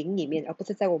们的灵里面，而不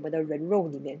是在我们的人肉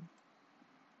里面。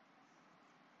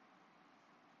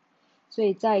所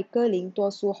以在哥林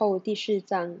多书后第4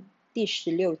章第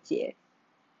16节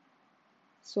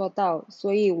说到，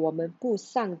所以我们不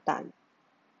丧胆，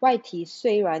外体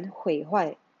虽然毁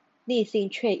坏，内心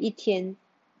却一天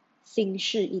新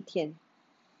事一天。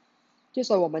就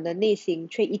说我们的内心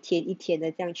却一天一天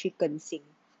的这样去更新，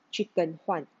去更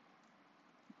换。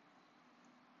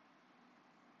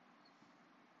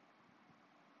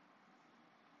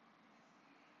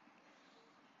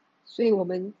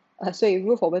所以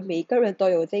如果我们每一个人都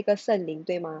有这个圣灵，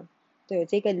对吗？都有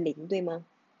这个灵，对吗？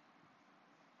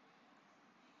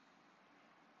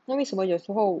那为什么有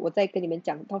时候我在跟你们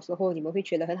讲，到时候你们会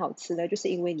觉得很好吃呢？就是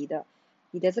因为你的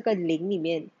这个灵里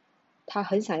面，他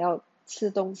很想要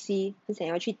吃东西，很想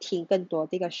要去听更多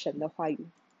这个神的话语。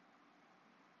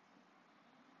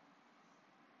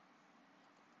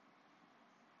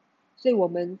所以我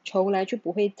们从来就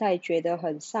不会再觉得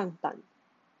很上胆，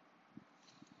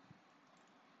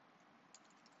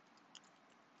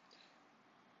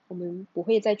我们不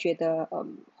会再觉得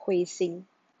灰心，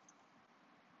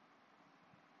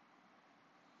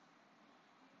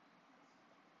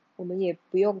我们也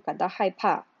不用感到害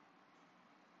怕。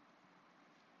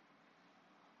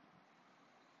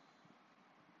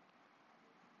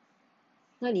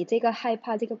那你这个害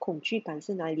怕、这个恐惧感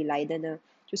是哪里来的呢？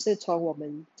就是从我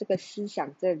们这个思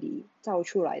想这里造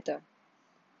出来的。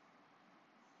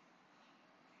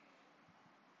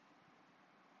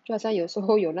就好像有时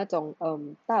候有那种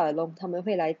大耳窿，他们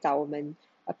会来找我们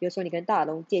比如说你跟大耳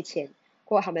窿借钱，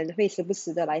或他们会时不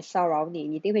时的来骚扰你，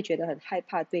你一定会觉得很害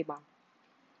怕，对吗？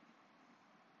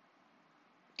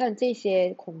但这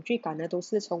些恐惧感呢，都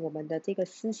是从我们的这个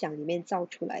思想里面造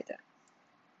出来的。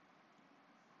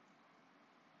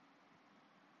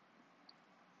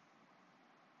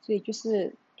所以就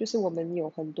是我们有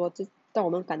很多当我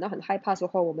们感到很害怕的时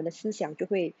候，我们的思想就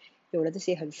会有了这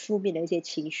些很负面的一些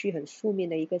情绪，很负面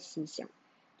的一个思想，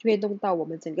就会弄到我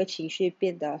们整个情绪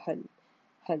变得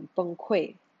很崩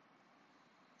溃。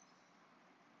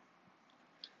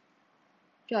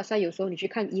就好像有时候你去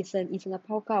看医生，医生的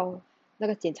报告，那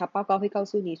个检查报告会告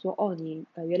诉你说，哦，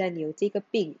原来你有这个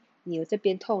病，你有这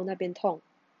边痛那边痛，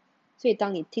所以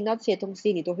当你听到这些东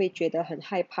西，你都会觉得很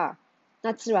害怕，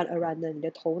那自然而然的，你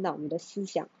的头脑、你的思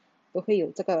想都会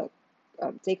有这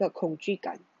个恐惧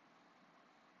感。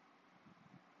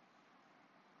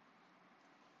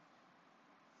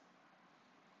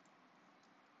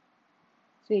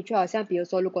所以就好像比如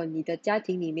说，如果你的家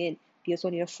庭里面，比如说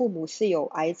你的父母是有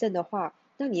癌症的话，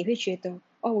那你会觉得，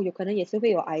哦，我有可能也是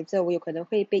会有癌症，我有可能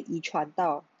会被遗传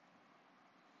到。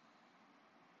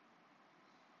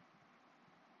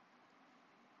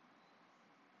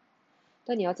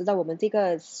但你要知道，我们这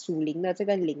个属灵的这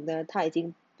个灵呢，它已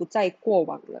经不在过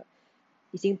往了，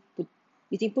已经不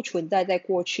已经不存在在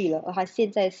过去了，而它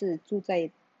现在是住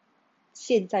在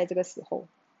现在这个时候。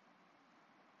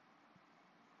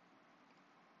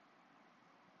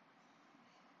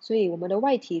所以我们的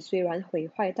外体虽然毁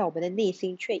坏，但我们的内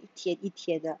心却一天一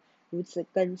天的如此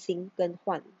更新更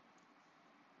换。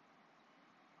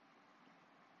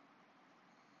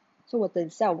所以我等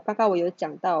下，刚刚我有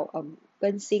讲到，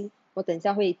更新，我等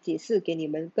下会解释给你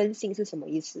们更新是什么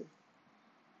意思。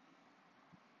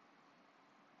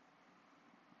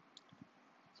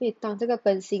所以当这个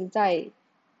更新在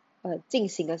进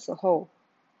行的时候，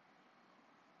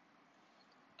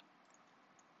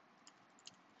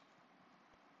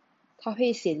它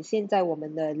会显现在我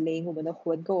们的灵、我们的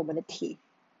魂跟我们的体。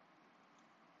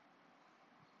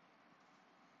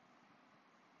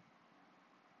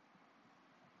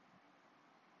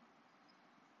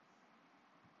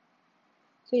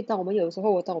所以当我们有时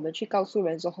候，当我们去告诉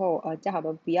人之后，叫他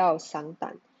们不要伤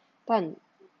胆，但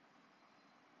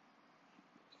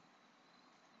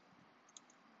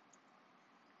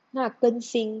那更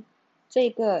新这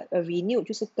个renew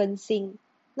就是更新，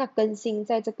那更新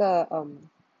在这个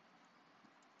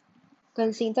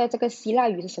希腊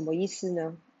语是什么意思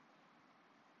呢？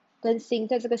更新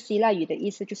在这个希腊语的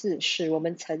意思就是使我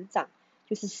们成长，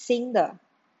就是新的，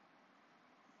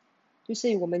就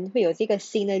是我们会有这个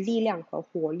新的力量和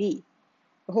活力，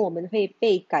然后我们会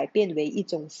被改变为一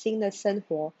种新的生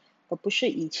活，而不是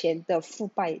以前的腐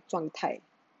败状态。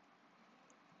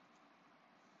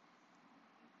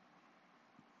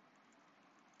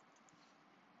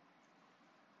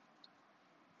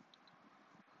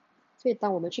所以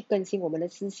当我们去更新我们的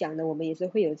思想呢，我们也是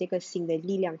会有这个新的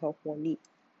力量和活力。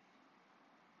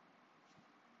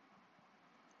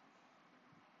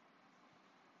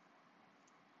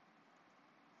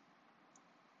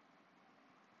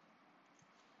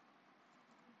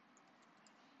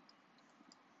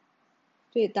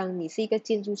所以当你是一个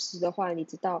建筑师的话，你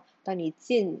知道，当你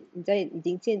在已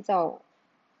经建造，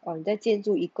你在建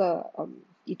筑一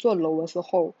座楼的时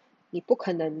候，你不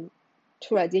可能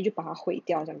突然间就把它毁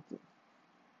掉这样子。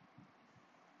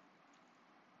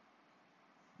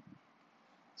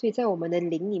所以在我们的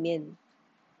灵里面，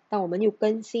当我们有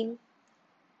更新，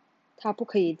它不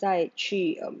可以再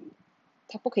去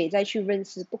他不可以再去认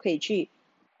识，不可以去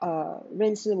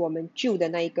认识我们旧的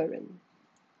那一个人，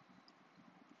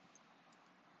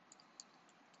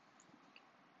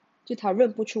就他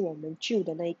认不出我们旧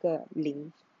的那一个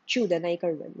灵，旧的那一个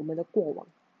人，我们的过往。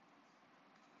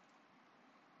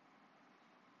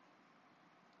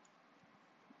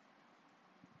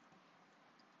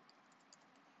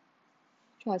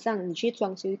就好像你去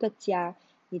装修一个家，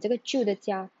你这个旧的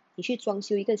家，你去装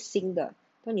修一个新的，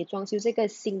当你装修这个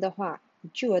新的话，你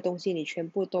旧的东西你全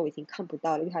部都已经看不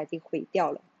到了，因为它已经毁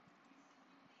掉了。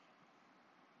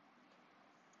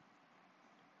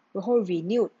然后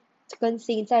renew 更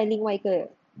新在另外一个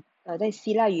在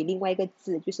希腊语另外一个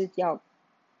字就是叫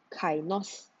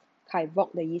kainos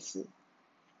kaivok 的意思。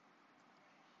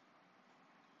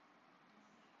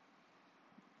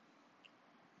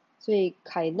所以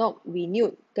kainok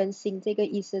renew 更新这个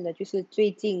意思呢，就是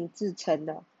最近制成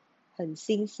的，很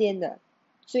新鲜的，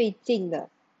最近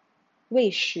的，未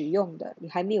使用的，你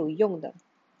还没有用的。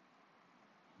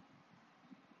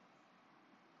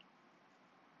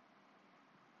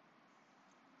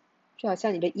就好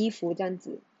像你的衣服这样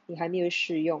子，你还没有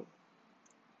使用。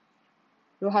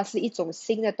如果它是一种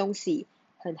新的东西，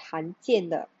很罕见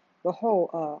的，然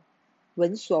后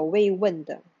闻所未闻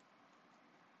的，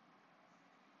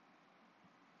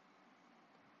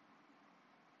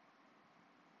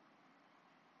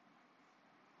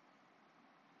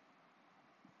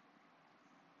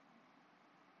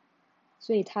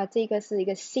所以它这个是一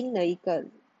个新的一个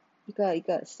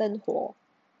生活。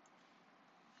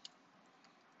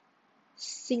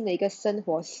新的一个生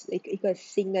活，一个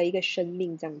新的一个生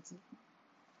命这样子。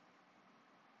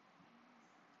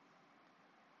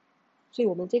所以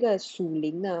我们这个属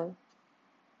灵呢，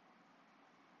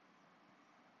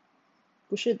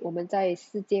不是我们在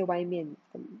世界外面，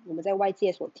我们在外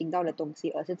界所听到的东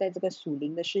西，而是在这个属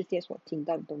灵的世界所听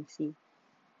到的东西。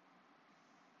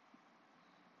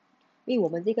因为我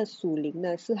们这个属灵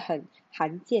呢是很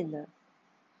罕见的，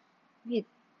因为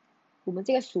我们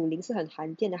这个属灵是很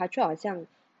罕见的，它就好像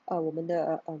我们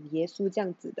的耶稣这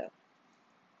样子的。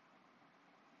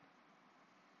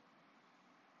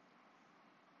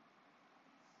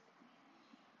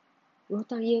然后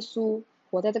当耶稣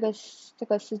活在这个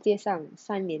世界上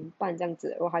3年半这样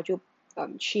子，然后他就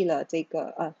去了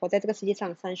活在这个世界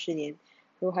上30年，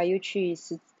然后他又去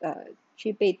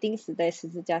被钉死在十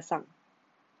字架上，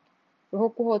然后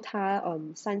过后他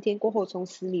3天过后从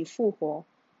死里复活，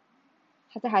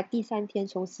他在他第3天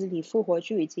从死里复活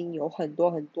就已经有很多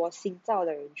很多新造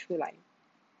的人出来，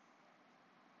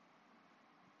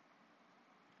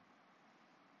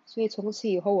所以从此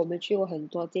以后我们就有很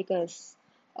多这个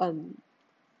嗯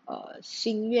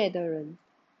新月的人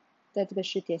在这个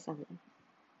世界上了。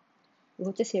然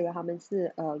后这些人他们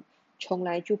是从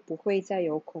来就不会再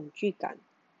有恐惧感，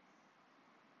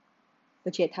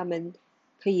而且他们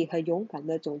可以很勇敢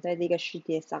的走在这个世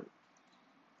界上，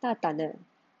大胆的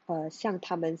向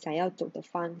他们想要走的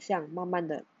方向慢慢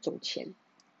的走前。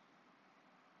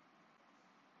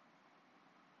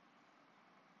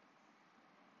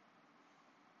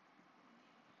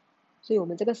所以我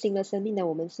们这个新的生命呢，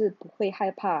我们是不会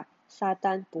害怕撒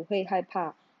旦，不会害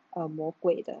怕魔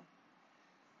鬼的，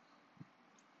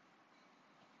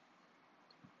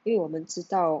因为我们知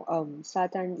道撒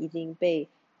旦已经被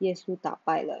耶稣打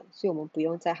败了，所以我们不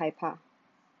用再害怕。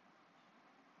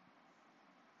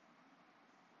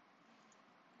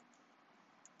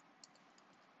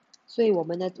所以我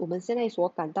们现在所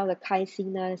感到的开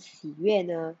心呢、喜悦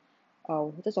呢，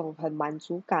这种很满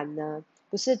足感呢，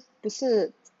不是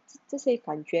这些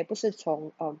感觉不是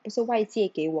外界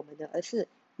给我们的，而是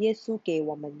耶稣给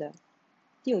我们的，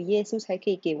只有耶稣才可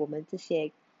以给我们这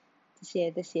些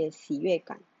喜悦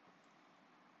感，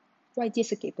外界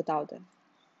是给不到的。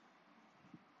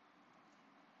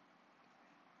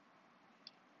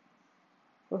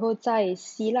然后在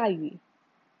希腊语，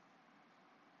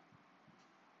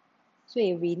所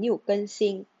以 renew 更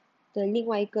新的另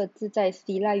外一个字在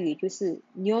希腊语就是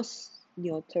neos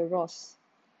neoteros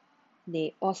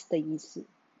neos 的意思，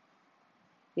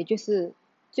也就是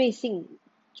最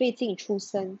近出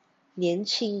生、年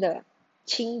轻的、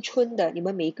青春的。你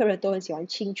们每一个人都很喜欢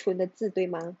青春的字，对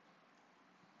吗？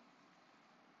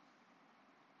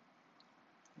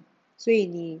所以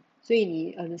你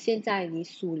现在你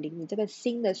属灵，你这个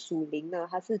新的属灵呢，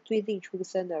它是最近出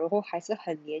生的，然后还是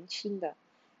很年轻的，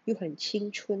又很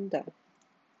青春的。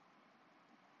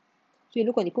所以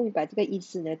如果你不明白这个意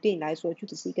思呢，对你来说就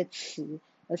只是一个词，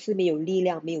而是没有力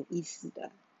量、没有意思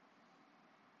的。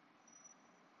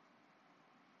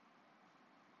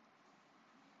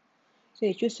所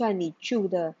以就算你旧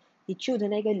的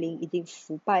那个灵已经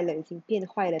腐败了，已经变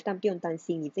坏了，但不用担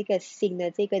心，你这个新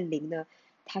的这个灵呢，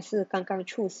它是刚刚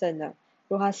出生的，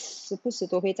然后它时不时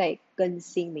都会在更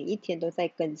新，每一天都在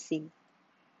更新，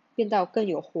变到更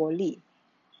有活力，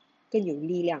更有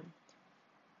力量。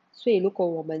所以如果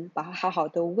我们把它好好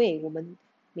的喂，我们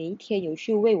每一天有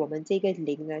去喂我们这个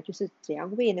灵呢，就是怎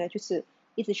样喂呢？就是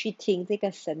一直去听这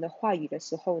个神的话语的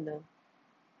时候呢，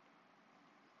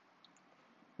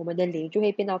我们的灵就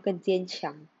会变到更坚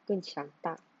强、更强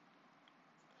大。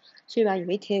虽然有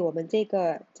一天我们这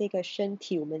个身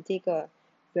体，我们这个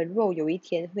人肉有一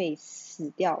天会死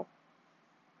掉，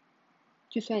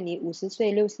就算你50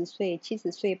岁、60岁、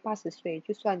70岁、80岁，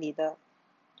就算你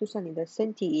的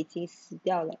身体已经死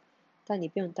掉了，但你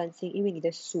不用担心，因为你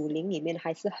的属灵里面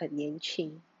还是很年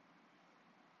轻，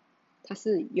它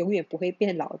是永远不会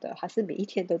变老的，它是每一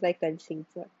天都在更新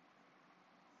着。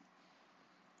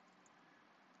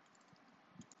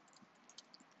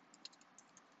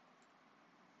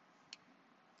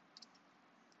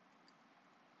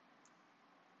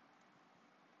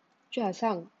就好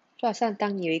像就好像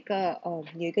当你有一个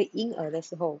婴儿的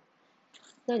时候，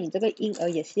那你这个婴儿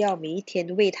也是要每一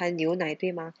天喂他牛奶，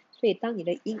对吗？所以当你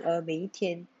每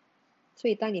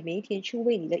一天去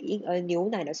喂你的婴儿牛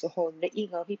奶的时候，你的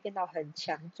婴儿会变到很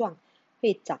强壮，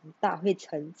会长大，会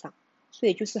成长。所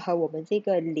以就是和我们这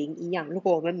个灵一样，如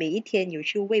果我们每一天有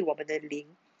去喂我们的灵，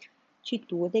去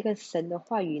读这个神的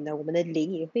话语呢，我们的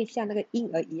灵也会像那个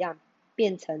婴儿一样，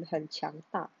变成很强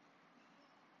大，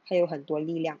还有很多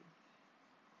力量。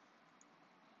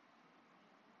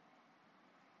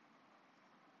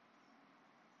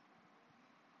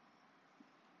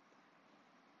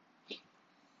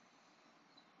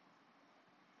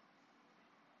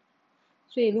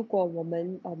所以如果我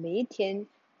们每一天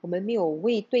我们没有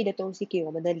喂对的东西给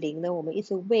我们的灵呢，我们一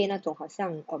直喂那种好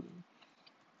像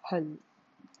很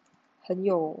很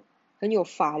有很有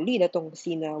法力的东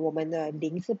西呢，我们的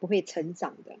灵是不会成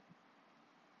长的。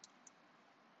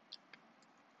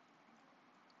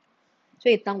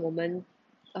所以当我们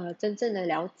真正的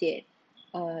了解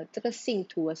这个信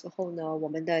徒的时候呢，我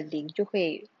们的灵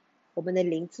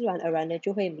自然而然的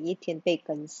就会每一天被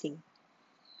更新。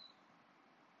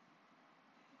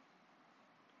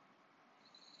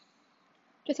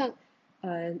就像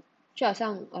呃就好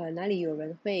像哪里有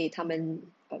人会他们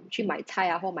去买菜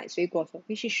啊或买水果的时候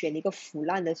会去选一个腐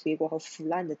烂的水果和腐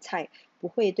烂的菜，不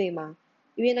会对吗？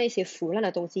因为那些腐烂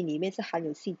的东西里面是含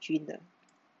有细菌的，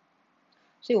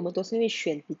所以我们都是会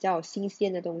选比较新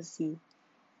鲜的东西。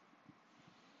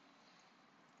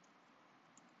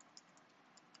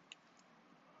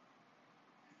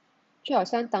就好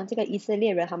像当这个以色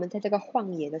列人他们在这个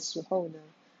旷野的时候呢，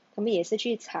他们也是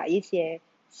去采一些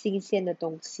新鲜的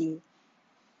东西。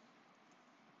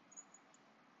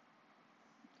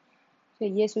所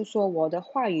以耶稣说：“我的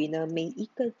话语呢，每一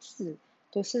个字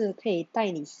都是可以带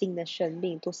你新的生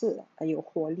命，都是很有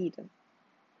活力的。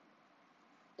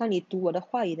当你读我的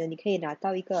话语呢，你可以拿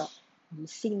到一个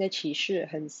新的启示，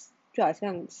就好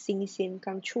像新鲜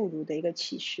刚出炉的一个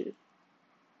启示。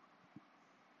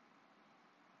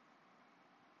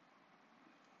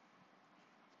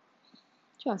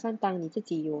就好像当你自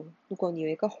己如果你有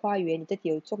一个花园，你自己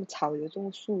有种草、有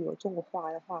种树、有种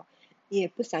花的话，你也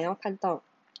不想要看到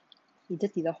你自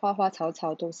己的花花草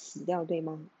草都死掉，对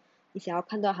吗？你想要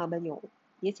看到它们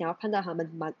也想要看到它们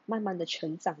慢慢的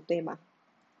成长，对吗？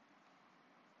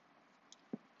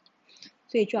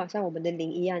所以就好像我们的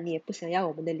灵一样，你也不想要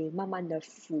我们的灵慢慢的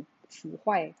腐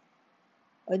坏，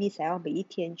而你想要每一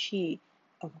天去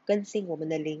更新我们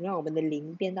的灵，让我们的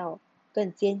灵变到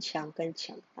更坚强、更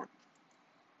强大。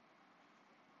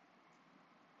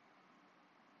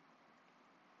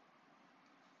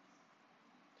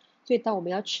所以当我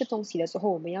们要吃东西的时候，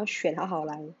我们要选好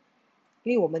来，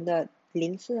因为我们的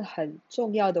灵是很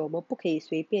重要的，我们不可以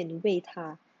随便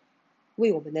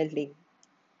喂我们的灵。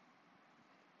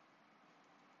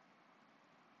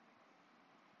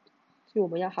所以我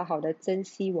们要好好的珍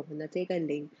惜我们的这个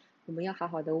灵，我们要好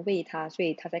好的喂它，所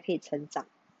以它才可以成长。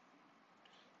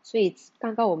所以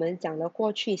刚刚我们讲了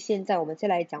过去，现在我们再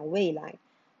来讲未来。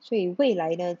所以未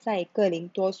来呢，在哥林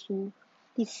多书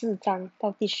第四章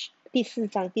第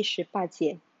18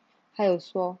节，还有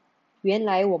说，原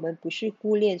来我们不是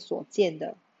顾念所见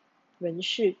的，人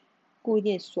是顾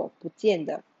念所不见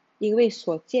的，因为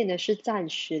所见的是暂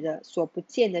时的，所不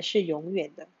见的是永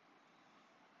远的。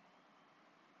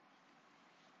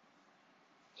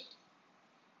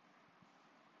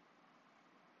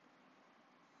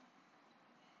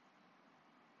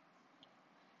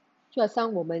就好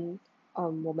像我们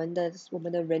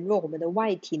的人肉，我们的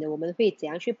外体呢，我们会怎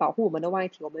样去保护我们的外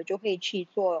体？我们就会去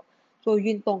做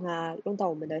运动啊，用到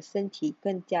我们的身体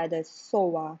更加的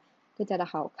瘦啊，更加的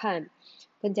好看，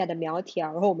更加的苗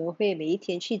条。然后我们会每一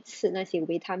天去吃那些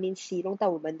维他命 C，弄到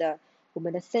我们的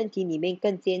身体里面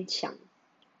更坚强。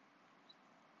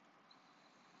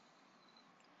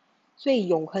所以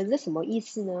永恒是什么意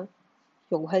思呢？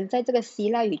永恒在这个希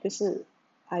腊语就是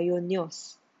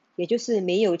aionios，也就是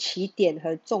没有起点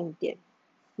和终点，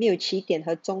没有起点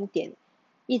和终点，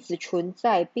一直存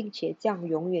在并且将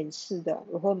永远是的，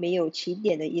然后没有起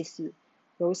点的意思，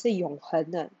然后是永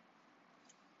恒的。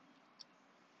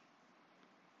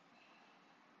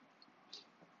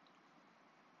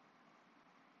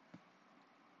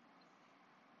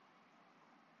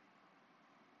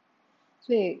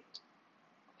所以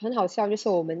很好笑，就是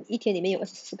我们一天里面有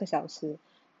24个小时，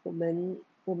我们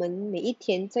每一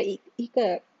天在一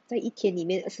天里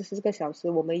面24个小时，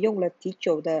我们用了几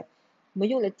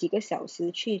个小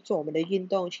时去做我们的运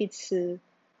动，去吃。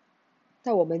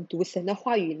但我们读神的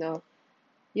话语呢，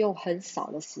用很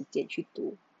少的时间去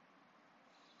读。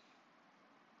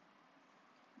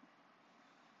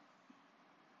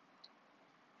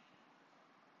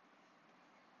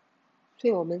所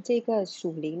以我们这个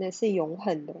属灵呢是永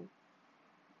恒的。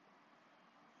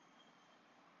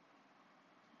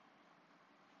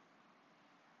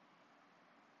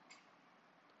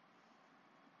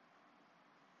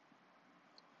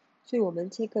所以我们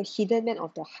这个 hidden man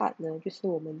of the heart 呢，就是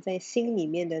我们在心里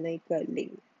面的那个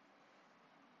灵，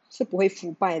是不会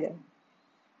腐败的，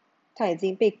它已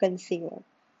经被更新了，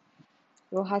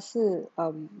然后它是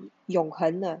永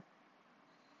恒的。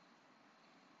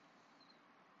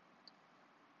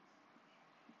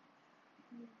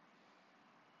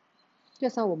就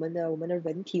像我们的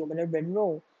人体，我们的人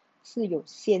肉是有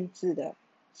限制的，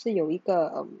是有一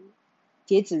个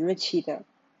截止日期的。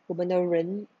我们的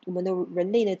人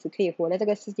类呢，只可以活在这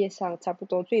个世界上，差不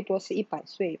多最多是100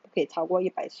岁，不可以超过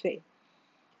100岁。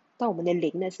但我们的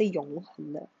灵呢是永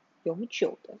恒的、永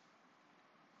久的。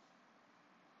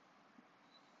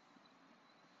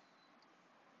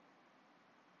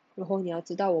然后你要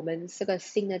知道，我们这个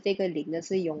新的这个灵呢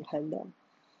是永恒的，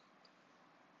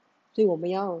所以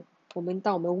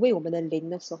当我们为我们的灵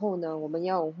的时候呢，我们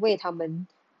要为他们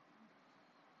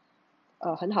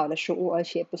很好的食物，而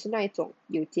且不是那一种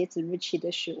有截止日期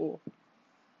的食物。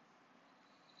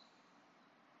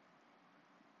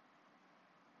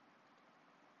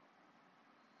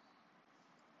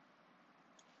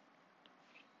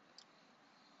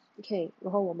OK，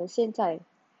 然后我们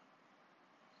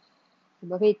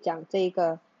会讲这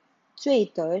个罪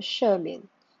得赦免，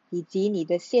以及你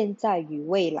的现在与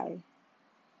未来。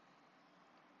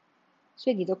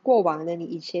所以你的过往呢，你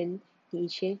以前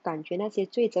感觉那些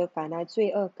罪责感啊、罪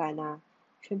恶感啊，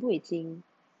全部已经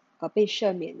被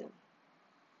赦免了。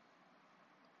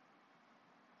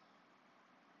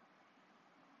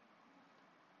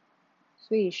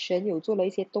所以神有做了一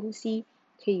些东西，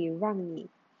可以让你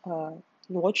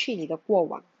挪去你的过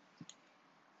往。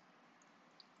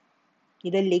你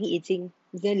的灵已经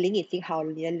好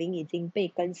了，你的灵已经被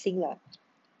更新了。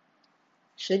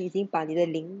神已经把你的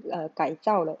灵改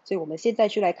造了，所以我们现在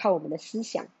就来靠我们的思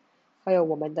想，还有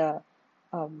我们的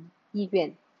意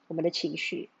愿，我们的情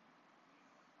绪。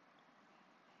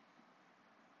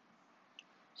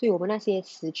所以我们那些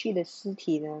死去的尸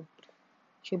体呢，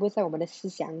全部在我们的思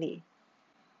想里。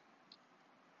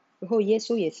然后耶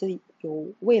稣也是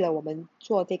有为了我们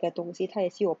做这个东西，他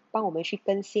也是有帮我们去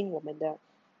更新我们的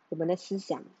思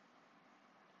想。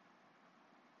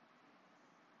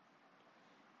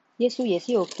耶稣也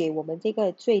是有给我们这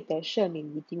个罪得赦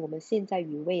免，以及我们现在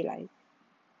与未来。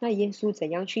那耶稣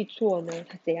怎样去做呢？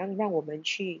他怎样让我们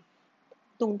去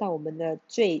弄到我们的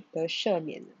罪得赦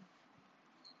免呢？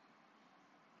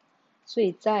所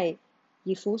以在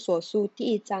以弗所书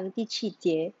第1章第7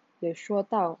节有说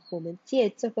到，我们借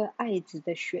这个爱子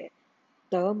的血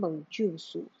得蒙救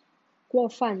赎，过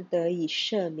犯得以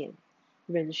赦免，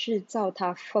仍是照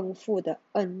他丰富的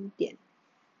恩典。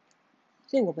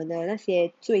所以我们的那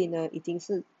些罪呢，已经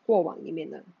是过往里面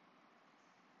了，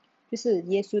就是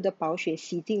耶稣的宝血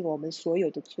洗净我们所有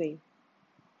的罪。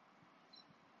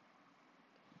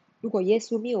如果耶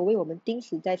稣没有为我们钉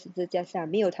死在十字架上，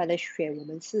没有他的血，我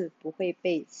们是不会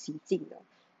被洗净的，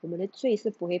我们的罪是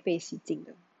不会被洗净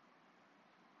的。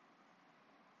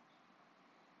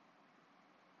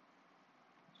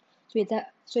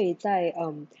所以在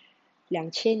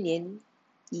2000年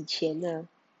以前呢，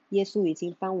耶稣已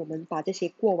经帮我们把这些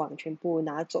过往全部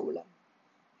拿走了。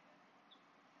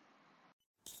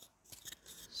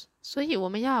所以我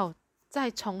们要再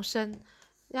重申，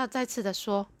要再次的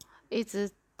说，一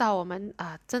直到我们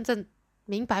真正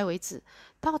明白为止，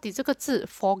到底这个字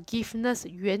forgiveness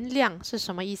原谅是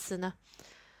什么意思呢？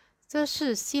这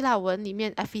是希腊文里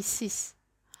面 aphesis，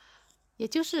 也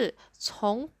就是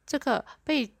从这个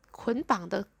被捆绑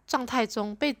的状态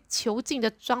中，被囚禁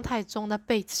的状态中呢，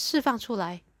被释放出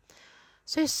来。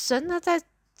所以神呢，在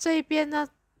这一边呢，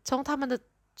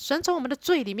神从我们的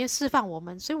罪里面释放我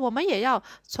们，所以我们也要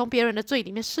从别人的罪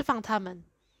里面释放他们。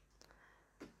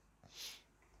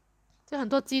就很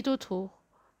多基督徒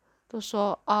都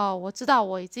说：“哦，我知道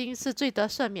我已经是罪得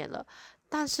赦免了。”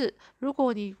但是如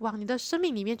果你往你的生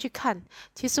命里面去看，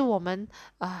其实我们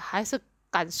还是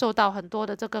感受到很多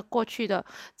的这个过去的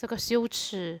这个羞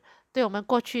耻，对我们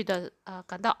过去的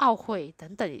感到懊悔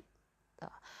等等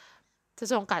的这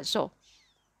种感受。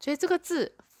所以这个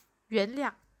字原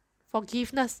谅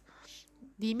 （forgiveness）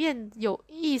 里面有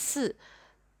意思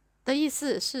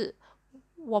是，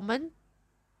我们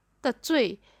的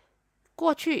罪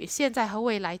过去、现在和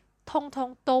未来，通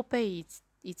通都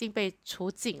已经被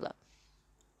除尽了。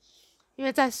因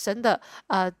为在神的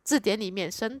字典里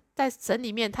面，在神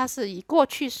里面，它是以过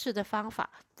去式的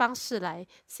方式来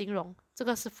形容，这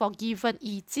个是 forgiven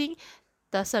已经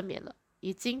得赦免了，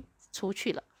已经除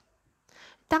去了。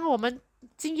当我们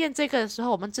经验这个的时候，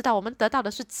我们知道我们得到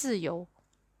的是自由。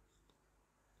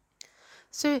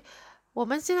所以我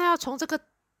们现在要从这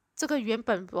个原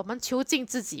本我们囚禁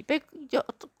自己，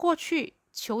过去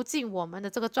囚禁我们的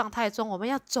这个状态中，我们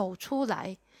要走出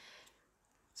来。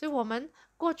所以我们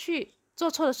过去做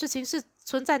错的事情是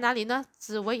存在哪里呢？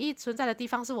只唯一存在的地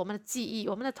方是我们的记忆，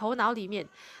我们的头脑里面。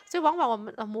所以往往我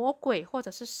们的魔鬼或者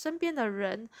是身边的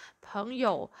人、朋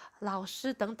友、老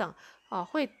师等等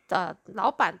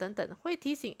老板等等会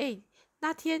提醒：哎，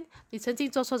那天你曾经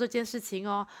做错这件事情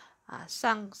哦。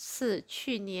上次、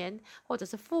去年，或者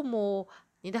是父母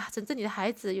甚至你的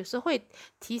孩子有时候会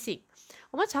提醒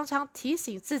我们，常常提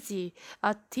醒自己，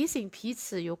提醒彼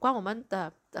此有关我们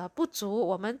的不足，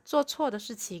我们做错的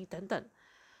事情等等。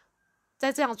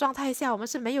在这样状态下，我们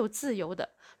是没有自由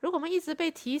的。如果我们一直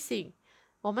被提醒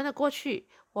我们的过去，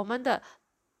我们的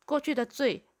过去的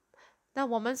罪，那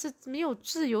我们是没有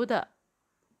自由的。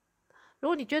如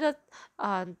果你觉得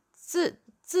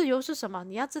自由是什么，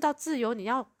你要知道自由，你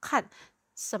要看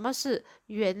什么是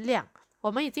原谅。我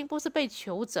们已经不是被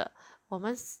囚者，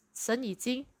神已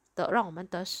经让我们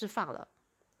得释放了。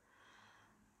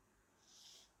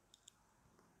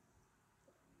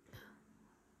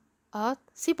而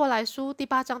希伯来书第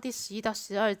8章第11到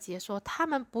12节说，他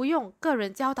们不用个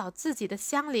人教导自己的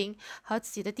乡邻和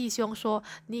自己的弟兄说，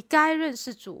你该认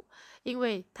识主，因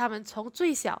为他们从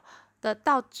最小的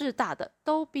到至大的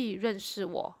都必认识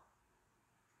我。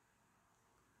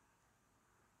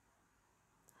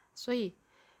所以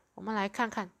我们来看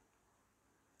看，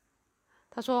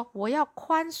他说，我要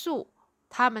宽恕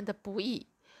他们的不义，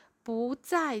不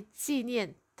再纪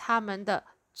念他们的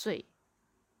罪。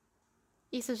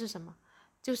意思是什么？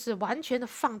就是完全的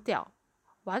放掉，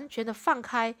完全的放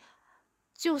开，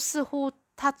就似乎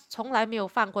他从来没有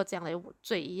犯过这样的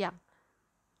罪一样。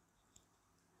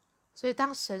所以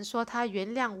当神说他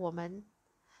原谅我们，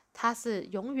他是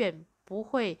永远不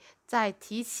会再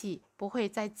提起，不会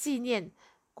再纪念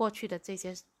过去的这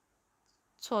些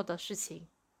错的事情，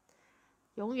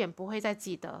永远不会再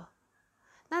记得。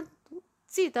那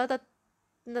记得的，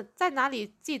那在哪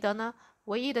里记得呢？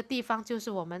唯一的地方就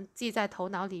是我们记在头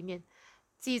脑里面，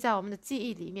记在我们的记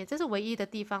忆里面，这是唯一的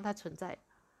地方它存在。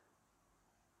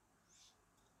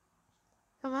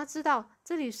我们要知道，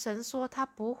这里神说他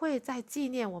不会再纪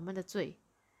念我们的罪，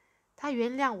他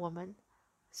原谅我们，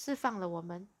释放了我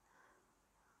们，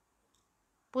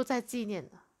不再纪念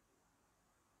了。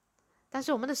但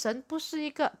是我们的神不是一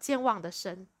个健忘的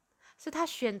神，是他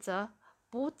选择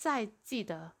不再记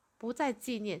得，不再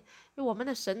纪念。因为我们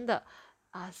的神的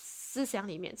思想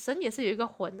里面，神也是有一个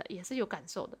魂的，也是有感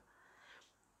受的。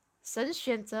神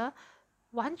选择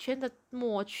完全的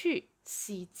抹去、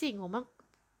洗净我们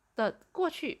的过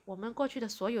去，我们过去的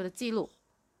所有的记录。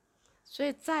所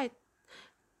以在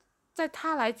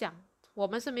他来讲，我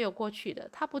们是没有过去的，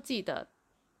他不记得。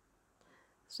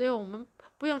所以我们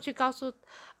不用去告诉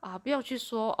不用去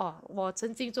说我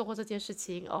曾经做过这件事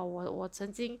情，我曾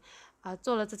经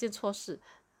做了这件错事。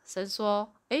神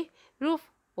说，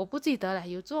我不记得了，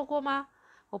有做过吗？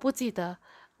我不记得，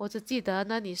我只记得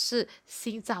呢你是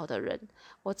新造的人，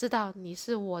我知道你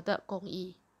是我的公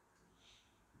义。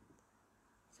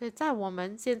所以在我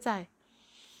们现在，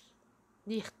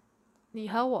你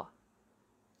和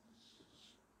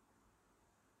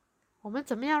我们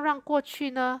怎么样让过去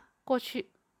呢？过去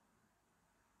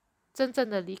真正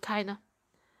的离开呢？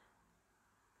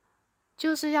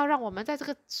就是要让我们在这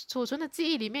个储存的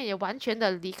记忆里面也完全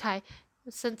的离开，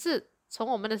甚至从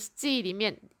我们的记忆里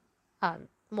面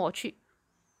抹去。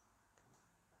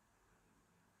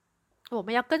我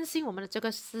们要更新我们的这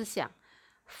个思想，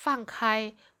放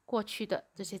开过去的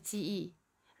这些记忆。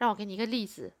让我给你一个例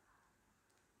子，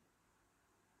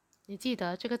你记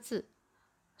得这个字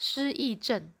失忆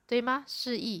症对吗？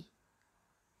失忆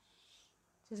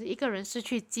就是一个人失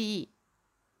去记忆。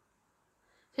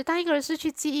所以当一个人失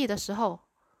去记忆的时候，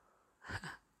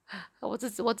我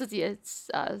自己也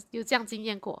有这样经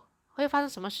验过，会发生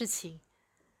什么事情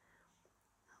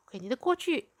？OK， 你的过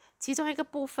去其中一个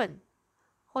部分，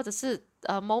或者是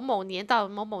某某年到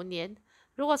某某年，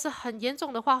如果是很严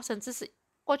重的话，甚至是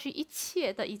过去一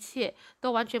切的一切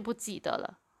都完全不记得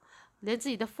了，连自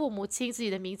己的父母亲、自己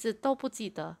的名字都不记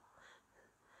得，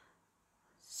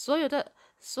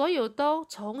所有都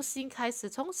重新开始，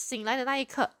从醒来的那一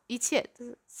刻，一切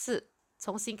都是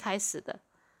重新开始的。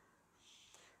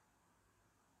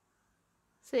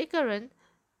所以一个人，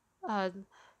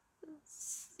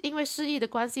因为失忆的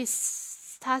关系，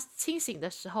他清醒的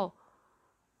时候，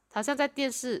好像在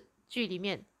电视剧里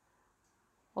面，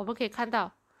我们可以看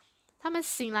到，他们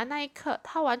醒来那一刻，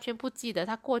他完全不记得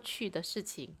他过去的事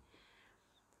情，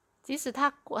即使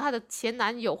他的前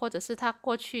男友或者是他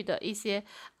过去的一些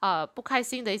不开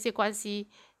心的一些关系，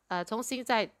重新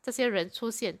在这些人出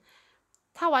现，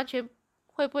他完全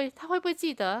会不会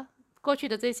记得过去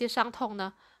的这些伤痛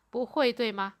呢？不会，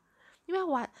对吗？因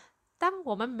为当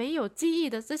我们没有记忆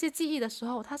的这些记忆的时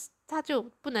候，他就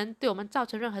不能对我们造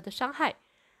成任何的伤害，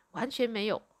完全没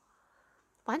有，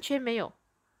完全没有。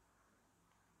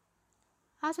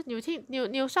是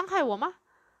你有伤害我吗？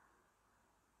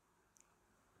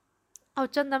哦，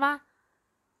真的吗？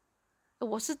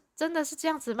我是真的是这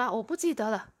样子吗？我不记得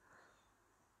了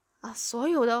所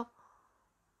有的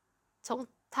从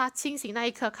他清醒那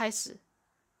一刻开始，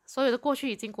所有的过去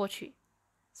已经过去。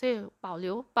所以保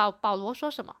罗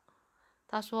说什么？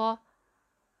他说：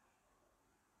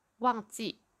忘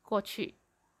记过去，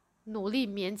努力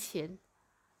面前，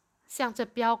向着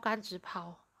标杆直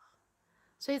跑。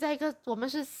所以，在一个我们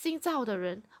是新造的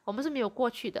人，我们是没有过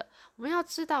去的。我们要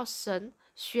知道，神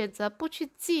选择不去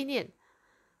纪念，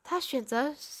他选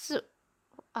择是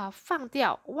放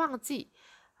掉、忘记，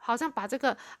好像把这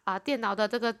个电脑的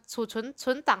这个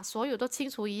存档所有都清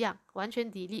除一样，完全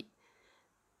delete。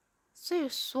所以，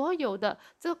所有的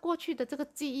这个过去的这个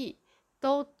记忆，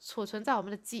都储存在我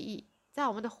们的记忆，在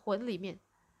我们的魂里面。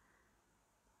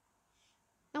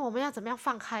那我们要怎么样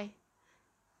放开？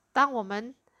当我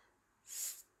们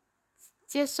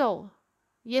接受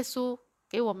耶稣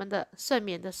给我们的赦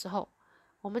免的时候，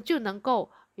我们就能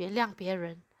够原谅别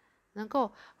人，能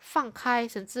够放开，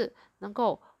甚至能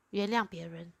够原谅别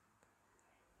人。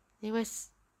因为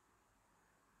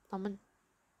我们，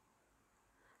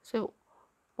所以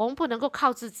我们不能够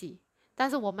靠自己，但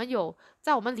是我们有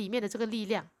在我们里面的这个力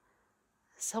量，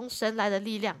从神来的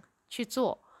力量去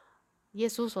做耶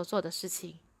稣所做的事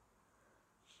情。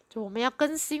就我们要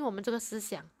更新我们这个思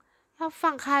想，要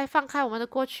放开我们的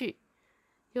过去。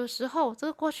有时候这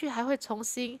个过去还会重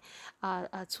新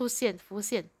出现浮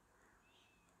现。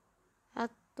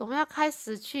我们要开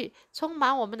始去充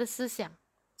满我们的思想，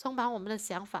充满我们的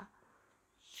想法，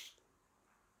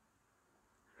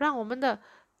让我们的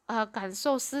感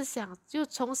受思想就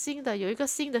重新的有一个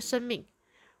新的生命。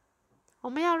我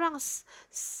们要让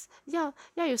要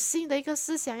有新的一个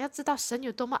思想，要知道神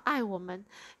有多么爱我们，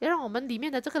要让我们里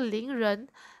面的这个灵人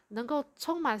能够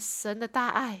充满神的大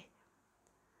爱。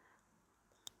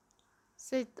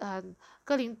所以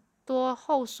哥林多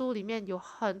后书里面有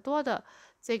很多的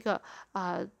这个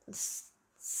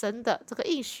神的这个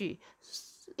应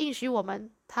许我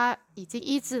们，他已经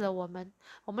医治了我们，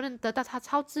我们能得到他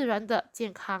超自然的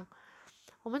健康。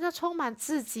我们要充满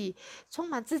自己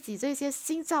这些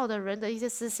新造的人的一些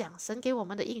思想，神给我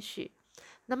们的应许。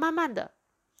那慢慢的、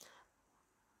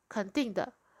肯定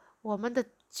的，我们的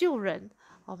旧人，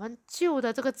我们旧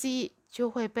的这个记忆就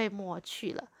会被抹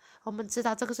去了。我们知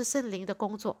道这个是圣灵的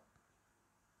工作，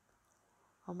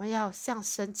我们要向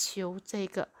神求这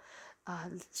个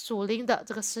属灵的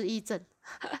这个失忆症。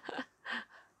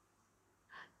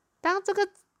当这个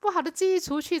不好的记忆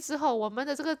除去之后，我们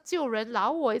的这个旧人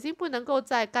老我已经不能够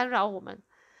再干扰我们。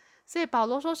所以保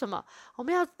罗说什么？我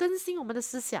们要更新我们的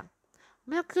思想，我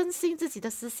们要更新自己的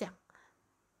思想。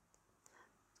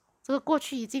这个过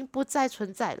去已经不再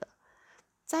存在了，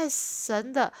在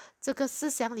神的这个思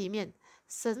想里面，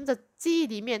神的记忆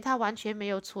里面，他完全没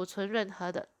有储存任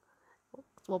何的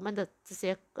我们的这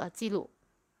些记录。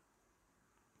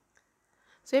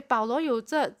所以保罗有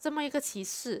这么一个启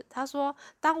示，他说：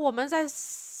当我们在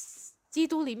基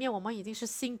督里面，我们已经是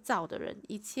新造的人，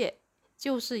一切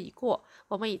旧事已过，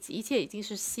我们一切已经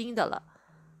是新的了。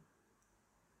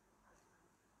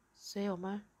所以我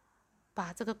们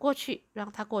把这个过去让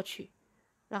它过去，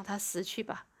让它死去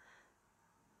吧。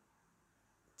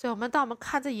所以当我们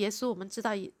看着耶稣，我们知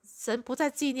道神不再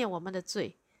纪念我们的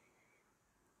罪。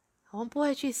我们不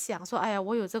会去想说，哎呀，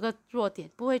我有这个弱点，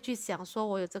不会去想说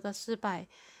我有这个失败。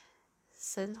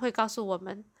神会告诉我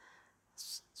们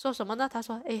说什么呢？他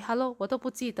说：“哎，hello，我都不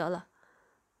记得了，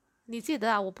你记得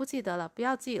啊？我不记得了，不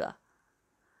要记了。”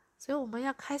所以我们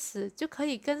要开始就可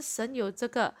以跟神有这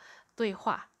个对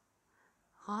话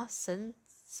神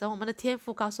我们的天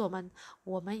父告诉我们，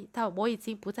我已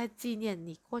经不再纪念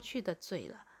你过去的罪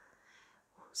了。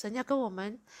神要跟我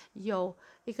们有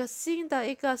一个新的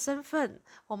一个身份，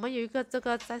我们有一个这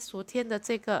个在属天的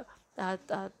这个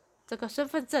这个身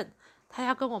份证，他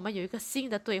要跟我们有一个新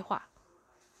的对话，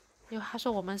因为他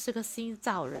说我们是个新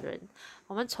造的人，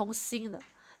我们重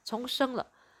生了，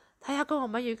他要跟我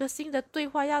们有一个新的对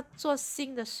话，要做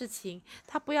新的事情，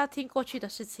他不要听过去的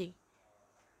事情。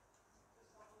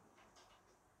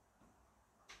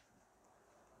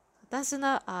但是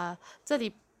呢，这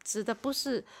里指的不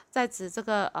是在指这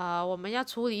个我们要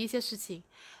处理一些事情，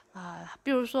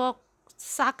比如说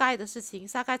撒该的事情，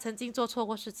撒该曾经做错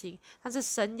过事情，但是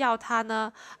神要他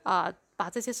呢，把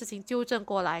这些事情纠正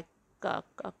过来，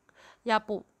要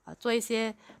不做一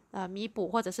些弥补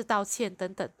或者是道歉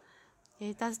等等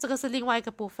，OK，但是这个是另外一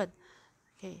个部分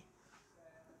，OK，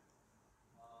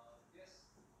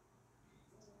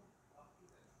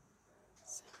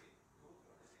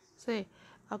所以。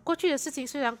过去的事情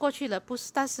虽然过去了，不是，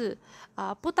但是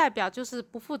不代表就是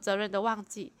不负责任的忘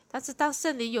记。但是当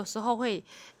圣灵有时候会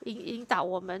引导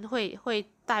我们，会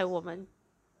带我们，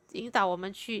引导我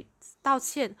们去道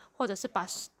歉，或者是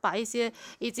把一些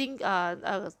已经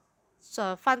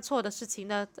犯错的事情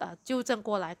呢纠正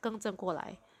过来、更正过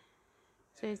来。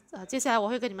所以接下来我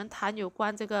会跟你们谈有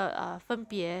关这个分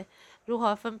别，如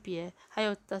何分别，还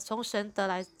有从神得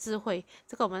来智慧，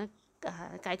这个我们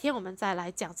改天我们再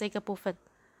来讲这个部分。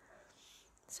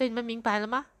所以你们明白了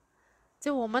吗？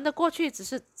就我们的过去只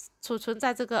是储存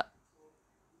在这个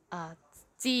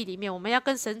记忆里面，我们要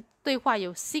跟神对话，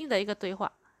有新的一个对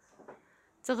话，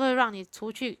这会让你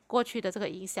除去过去的这个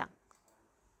影响。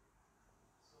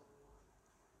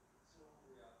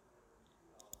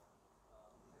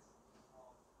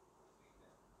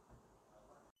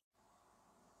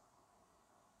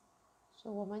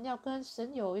所以我们要跟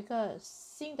神有一个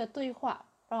新的对话，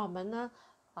让我们呢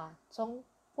从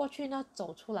过去呢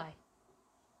走出来。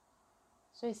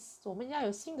所以我们要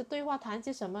有新的对话，谈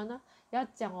些什么呢？要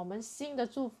讲我们新的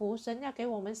祝福，神要给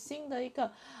我们新的一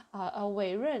个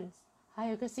委任，还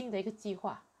有一个新的一个计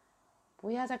划。不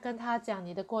要再跟他讲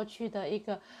你的过去的一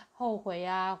个后悔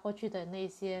啊，过去的那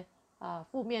些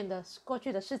负面的过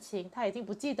去的事情，他已经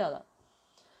不记得了。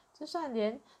就算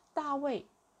连大卫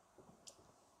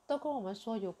都跟我们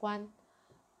说有关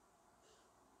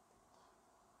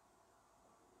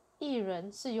义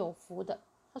人是有福的。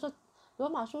他说罗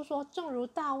马书说，正如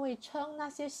大卫称那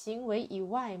些行为以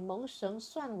外蒙神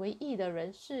算为义的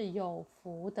人是有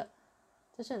福的，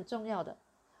这是很重要的。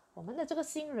我们的这个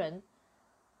新人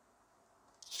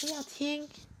需要听，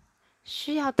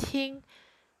需要听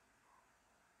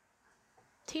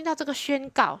到这个宣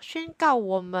告，宣告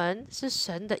我们是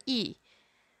神的义，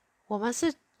我们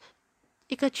是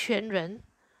一个全人，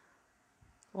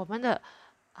我们的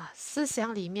思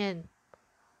想里面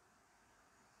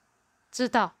知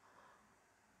道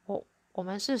我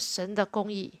们是神的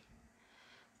公义。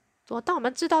当我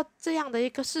们知道这样的一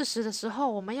个事实的时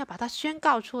候，我们要把它宣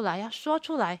告出来，要说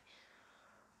出来。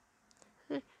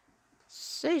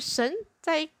所以神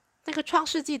在那个创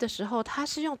世纪的时候，他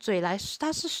是用嘴来，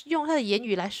他是用他的言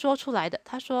语来说出来的。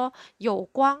他说有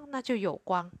光，那就有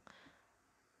光。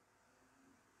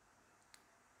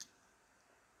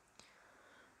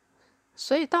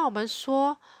所以当我们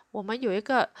说我们有一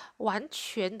个完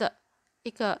全的一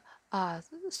个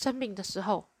生命的时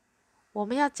候，我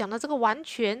们要讲的这个完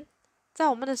全，在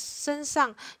我们的身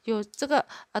上有这个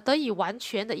得以完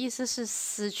全的意思是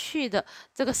死去的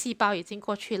这个细胞已经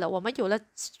过去了，我们有了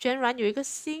全然有一个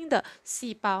新的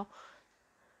细胞，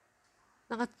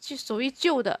那个就属于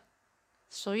旧的、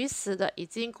属于死的已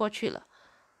经过去了。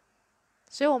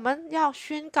所以我们要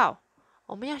宣告，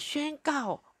我们要宣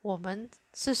告我们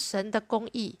是神的公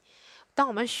义。当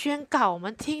我们宣告，我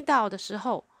们听到的时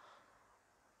候，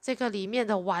这个里面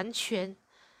的完全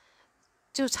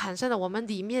就产生了我们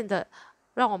里面的，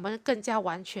让我们更加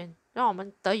完全，让我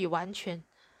们得以完全。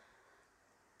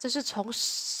这是从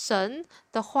神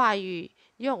的话语，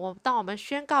当我们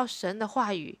宣告神的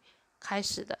话语开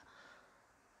始的。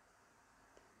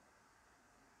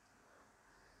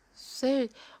所以，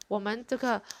我们这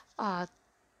个啊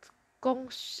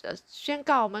宣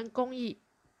告我们公义，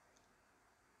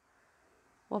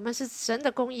我们是神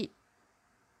的公义。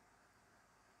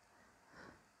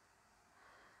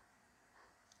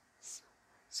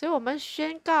所以我们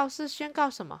宣告是宣告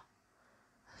什么？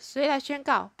谁来宣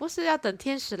告？不是要等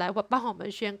天使来帮我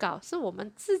们宣告，是我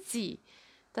们自己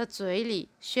的嘴里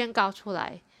宣告出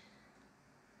来。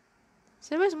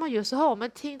所以为什么有时候我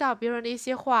们听到别人的一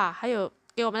些话，还有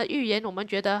给我们的预言，我们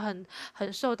觉得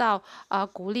很受到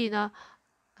鼓励呢？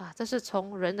这是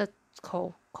从人的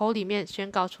口里面宣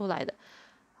告出来的。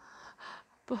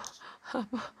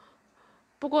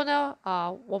不过呢，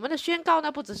我们的宣告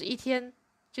呢，不只是一天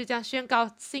就这样宣告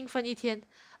兴奋一天，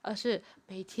而是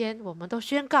每天我们都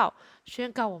宣告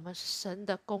我们是神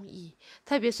的公义。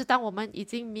特别是当我们已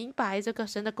经明白这个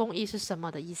神的公义是什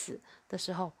么的意思的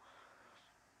时候，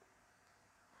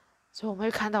所以我们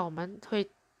会看到我们会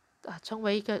成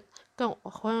为一个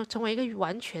成为一个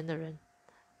完全的人。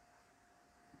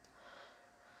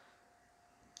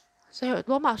所以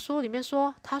罗马书里面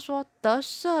说，他说得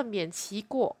赦免其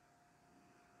过，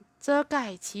遮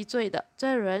盖其罪的，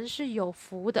这人是有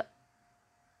福的。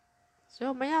所以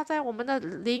我们要在我们的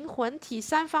灵魂体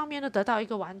三方面都得到一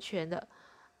个完全的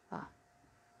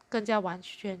更加完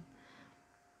全。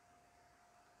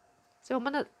所以我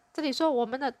们的这里说，我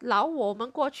们的老我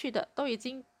们过去的都已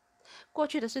经过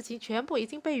去的事情全部已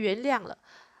经被原谅了。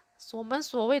我们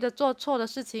所谓的做错的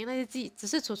事情，那些只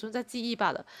是储存在记忆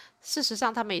罢了。事实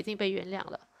上，他们已经被原谅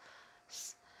了。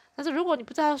但是如果你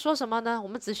不知道说什么呢？我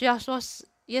们只需要说：“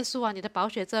耶稣啊，你的宝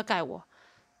血遮盖我。”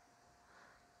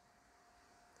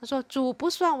他说：“主不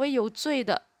算为有罪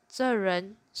的，这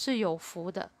人是有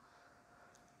福的。”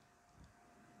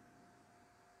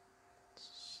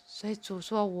所以主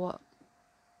说：“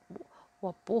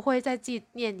我不会再纪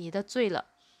念你的罪了。”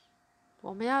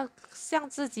我们要向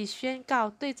自己宣告，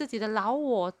对自己的老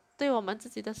我，对我们自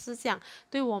己的思想，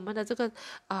对我们的这个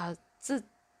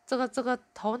这个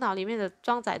头脑里面的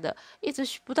装载的，一直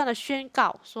不断的宣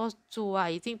告说，主啊，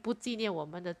已经不纪念我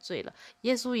们的罪了，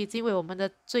耶稣已经为我们的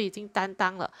罪已经担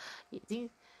当了，已经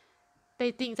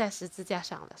被钉在十字架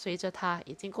上了，随着他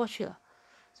已经过去了。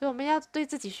所以我们要对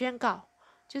自己宣告，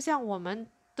就像我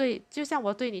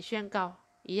对你宣告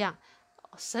一样，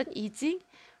神已经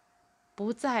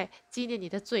不再纪念你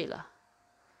的罪了。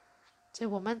所以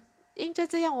我们因着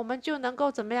这样，我们就能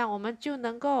够怎么样？我们就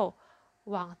能够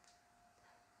往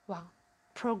往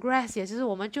progress，也就是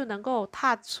我们就能够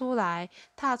踏出来、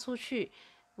踏出去，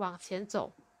往前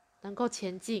走，能够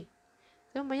前进。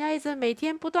所以我们要一直每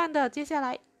天不断的，接下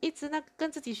来一直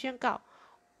跟自己宣告，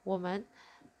我们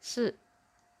是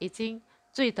已经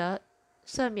罪得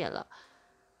赦免了。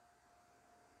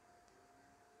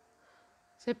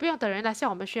所以不用等人来向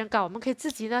我们宣告，我们可以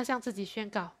自己呢向自己宣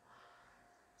告。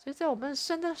所以在我们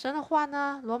神的话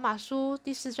呢，罗马书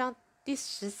第4章第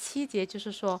17节就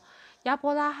是说，亚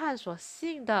伯拉罕所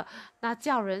信的那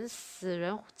叫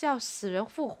死人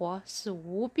复活，是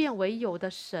无变为有的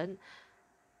神。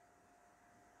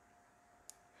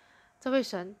这位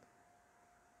神，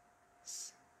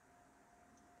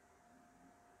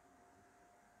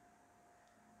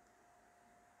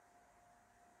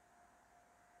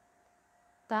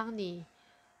当你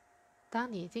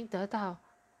已经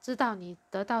知道你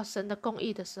得到神的公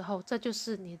义的时候，这就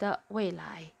是你的未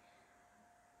来。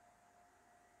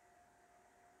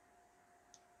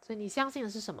所以你相信的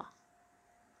是什么？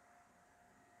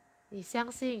你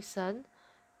相信神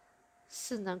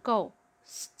是能够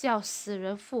叫死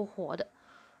人复活的。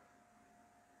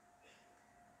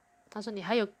他说你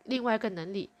还有另外一个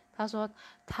能力，他说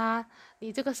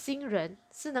你这个新人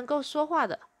是能够说话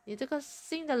的，你这个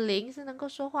新的灵是能够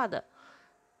说话的，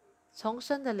重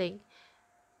生的灵，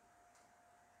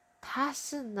它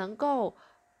是能够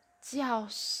叫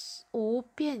无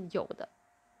变有的。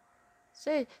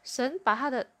所以神把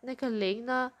他的那个灵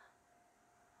呢，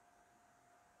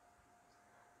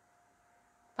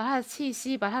把他的气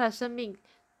息，把他的生命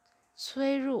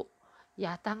吹入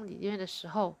亚当里面的时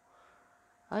候，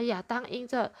而亚当因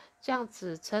着这样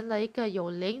子成了一个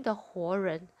有灵的活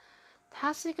人，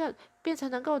他是一个变成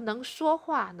能说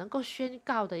话、能够宣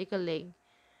告的一个灵。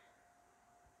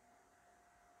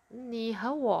你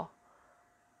和我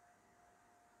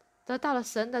得到了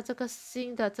神的这个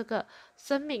新的这个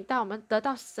生命，当我们得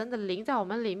到神的灵在我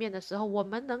们里面的时候，我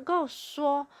们能够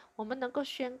说，我们能够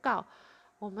宣告，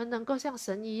我们能够像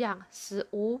神一样使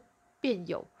无变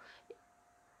有。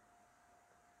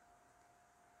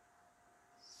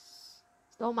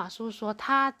罗马书说，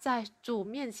他在主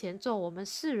面前做我们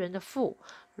世人的父，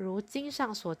如经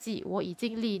上所记，我已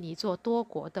经立你做多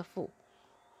国的父。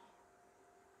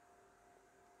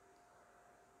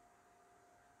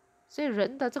所以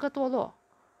人的这个堕落，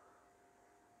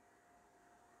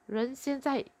人现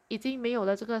在已经没有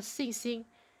了这个信心，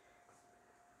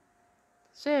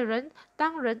所以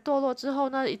当人堕落之后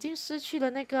呢，已经失去了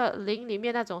那个灵里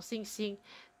面那种信心。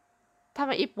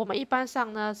我们一般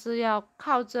上呢是要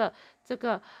靠着这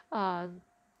个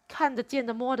看得见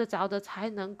的、摸得着的才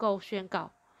能够宣告。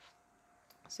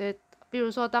所以，比如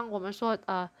说，当我们说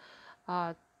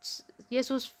耶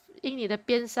稣因你的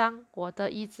鞭伤，我得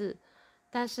医治，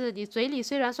但是你嘴里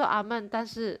虽然说阿门，但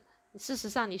是事实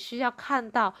上你需要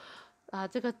看到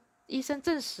这个医生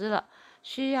证实了，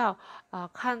需要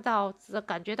看到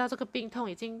感觉到这个病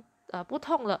痛已经不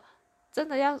痛了，真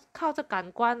的要靠着感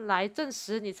官来证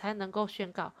实，你才能够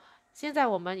宣告。现在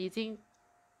我们已经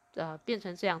变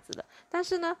成这样子了，但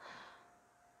是呢，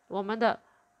我们的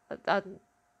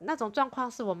那种状况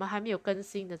是我们还没有更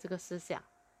新的这个思想，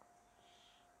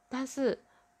但是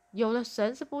有了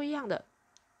神是不一样的。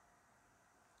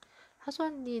他说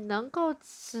你能够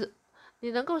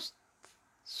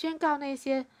宣告那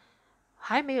些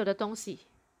还没有的东西，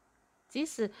即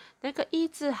使那个医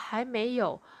治还没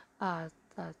有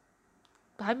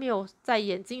还没有在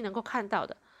眼睛能够看到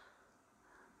的，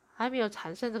还没有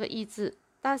产生这个医治，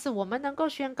但是我们能够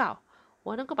宣告，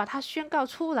我能够把它宣告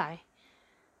出来，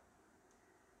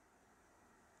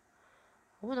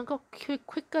我们能够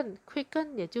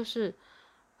quicken，也就是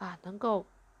能够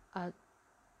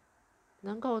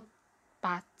能够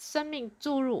把生命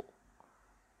注入，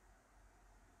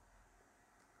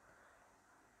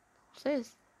所以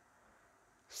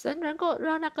神能够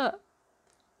让那个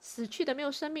死去的没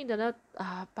有生命的呢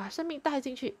把生命带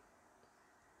进去。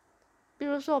比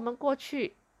如说我们过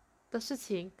去的事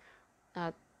情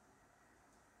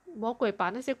魔鬼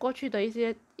把那些过去的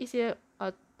一些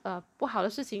不好的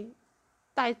事情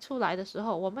带出来的时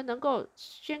候，我们能够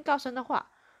宣告神的话，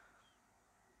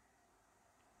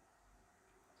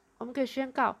我们可以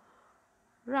宣告，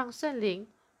让圣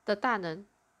灵的大能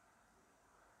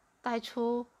带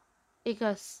出一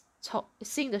个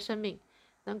新的生命，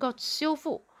能够修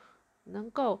复，能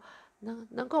够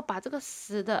把这个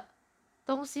死的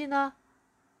东西呢，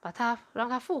让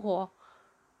它复活，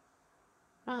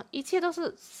让一切都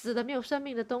是死的、没有生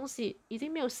命的东西，已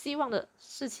经没有希望的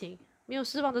事情，没有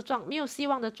希望的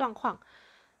状况，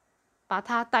把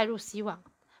它带入希望，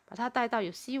把它带到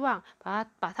有希望，把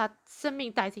它生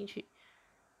命带进去，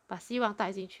把希望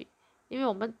带进去，因为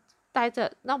我们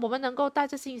那我们能够带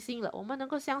着信心了，我们能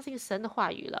够相信神的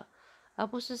话语了，而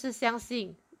不是相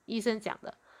信医生讲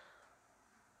的。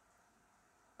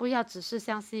不要只是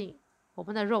相信我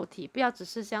们的肉体，不要只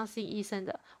是相信医生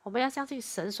的，我们要相信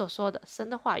神所说的，神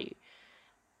的话语，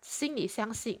心里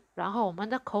相信，然后我们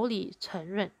的口里承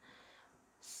认，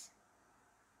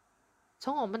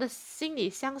从我们的心里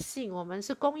相信我们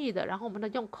是公义的，然后我们的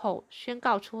用口宣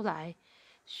告出来，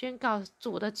宣告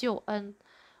主的救恩，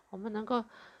我们能够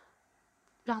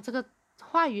让这个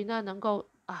话语呢，能够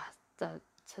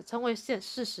成为现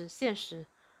实，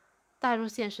带入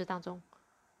现实当中。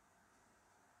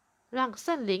让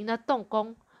圣灵呢动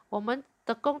工，我们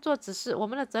的工作我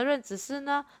们的责任只是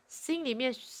呢心里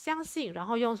面相信，然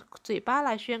后用嘴巴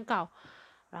来宣告，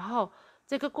然后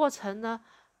这个过程呢，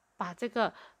把这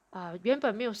个原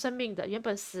本没有生命的、原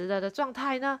本死了的状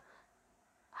态呢，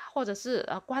或者是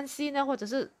关系呢，或者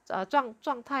是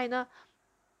状态呢，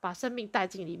把生命带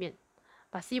进里面，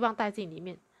把希望带进里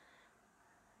面，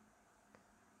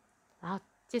然后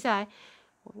接下来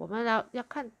我们要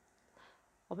看，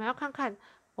我们要看看。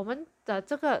我们的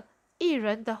这个艺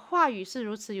人的话语是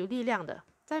如此有力量的，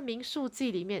在民数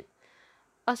记里面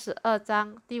22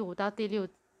章第5到第6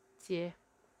节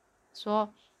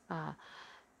说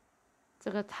这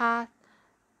个他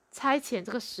差遣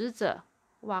这个使者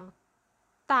往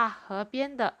大河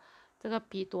边的这个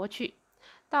比夺去，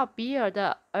到比尔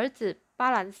的儿子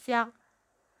巴兰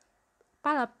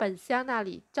本乡那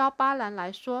里，招巴兰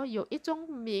来说，有一宗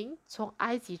民从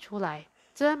埃及出来，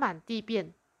遮满地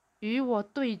遍，与我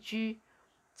对居，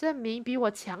这民比我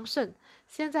强盛。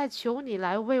现在求你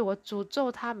来为我诅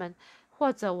咒他们，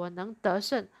或者我能得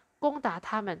胜，攻打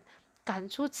他们，赶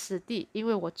出此地。因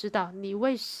为我知道你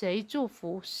为谁祝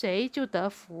福，谁就得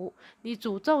福；你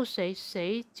诅咒谁，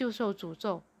谁就受诅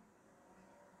咒。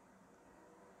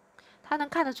他能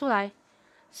看得出来，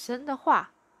神的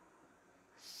话，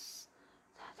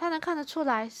他能看得出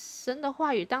来，神的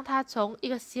话语，当他从一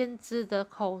个先知的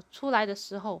口出来的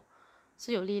时候，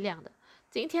是有力量的。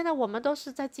今天呢，我们都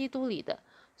是在基督里的，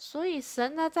所以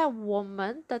神呢，在我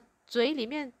们的嘴里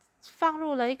面放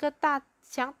入了一个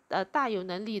大有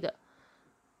能力的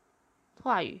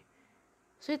话语。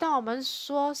所以，当我们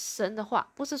说神的话，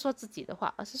不是说自己的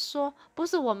话，而是说不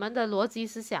是我们的逻辑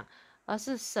思想，而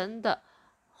是神的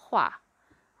话。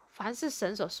凡是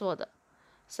神所说的，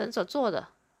神所做的，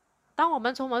当我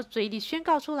们从我们嘴里宣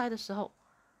告出来的时候，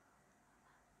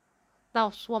那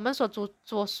我们所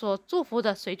祝福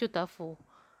的，谁就得福。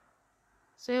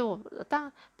所以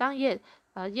当耶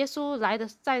稣来的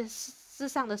在世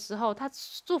上的时候，他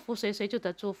祝福谁，谁就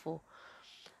得祝福。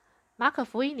马可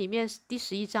福音里面第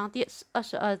11章第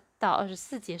22到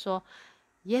24节说，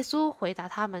耶稣回答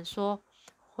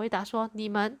说，你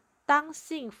们当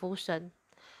信服神。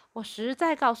我实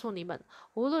在告诉你们，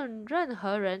无论任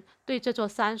何人对这座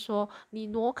山说，你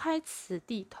挪开此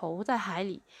地，投在海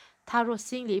里，他若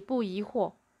心里不疑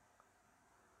惑，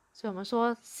所以我们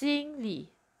说心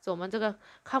里，我们这个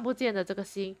看不见的这个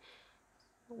心，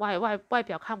外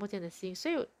表看不见的心，所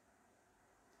以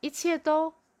一切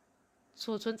都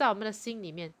储存在我们的心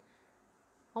里面。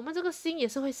我们这个心也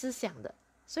是会思想的，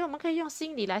所以我们可以用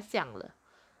心理来想了。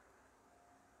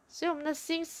所以我们的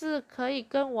心是可以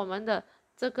跟我们的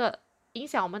这个影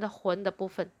响我们的魂的部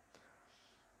分。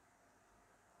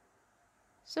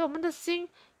所以我们的心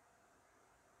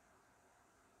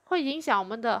会影响我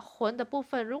们的魂的部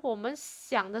分。如果我们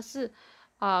想的是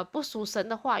不属神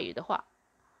的话语的话，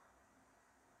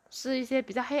是一些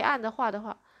比较黑暗的话的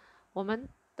话，我们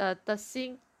的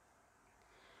心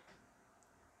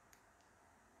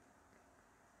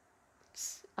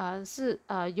是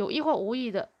有意或无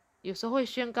意的，有时候会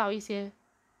宣告一些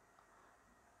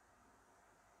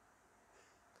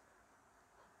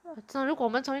如果我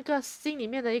们从一个心里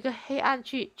面的一个黑暗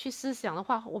去思想的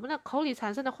话，我们的口里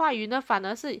产生的话语呢，反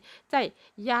而是在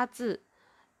压制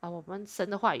我们神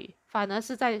的话语，反而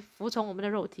是在服从我们的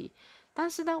肉体。但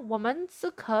是呢，我们是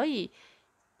可以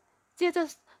借着，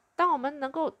当我们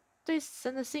能够对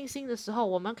神的信心的时候，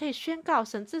我们可以宣告，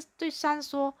甚至对山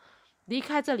说，离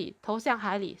开这里，投向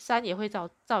海里，山也会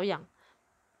照样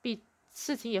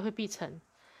事情也会必成。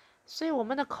所以我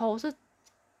们的口是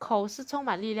口是充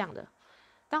满力量的。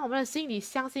当我们的心里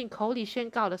相信，口里宣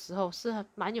告的时候，是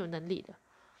蛮有能力的。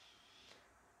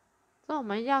所以我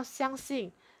们要相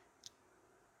信。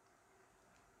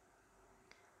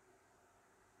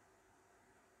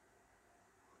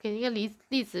给一个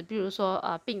例子，比如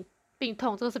说病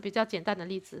痛，这个是比较简单的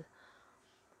例子。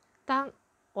当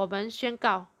我们宣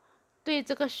告对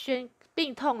这个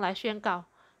病痛来宣告，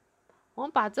我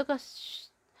们把这个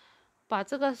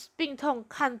病痛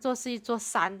看作是一座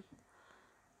山，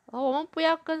而我们不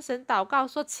要跟神祷告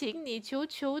说，请你求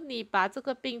求你把这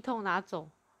个病痛拿走，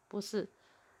不是。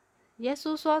耶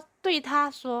稣说，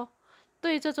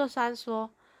对这座山说，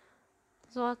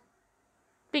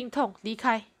病痛离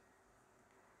开。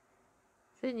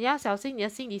所以你要小心你的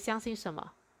心里相信什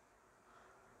么。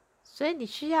所以你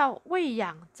需要喂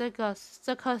养这颗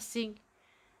心，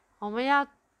我们要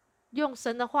用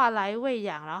神的话来喂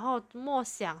养，然后默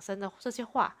想神的这些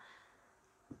话。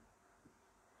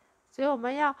所以我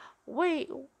们要喂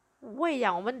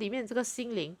养我们里面这个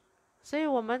心灵。所以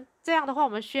我们这样的话，我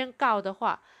们宣告的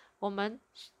话，我们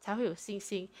才会有信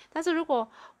心。但是如果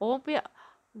我们不要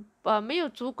没有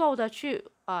足够的去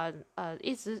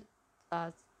一直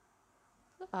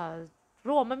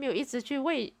如果我们没有一直去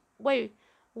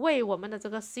喂我们的这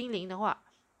个心灵的话，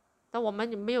那我们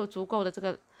没有足够的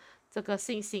这个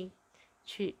信心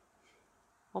去，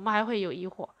我们还会有疑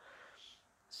惑。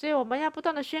所以我们要不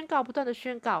断的宣告，不断的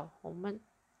宣告，我们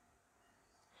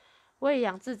喂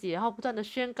养自己，然后不断的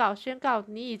宣告，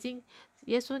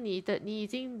耶稣你已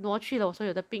经挪去了我所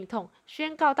有的病痛，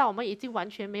宣告到我们已经完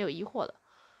全没有疑惑了。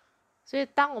所以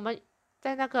当我们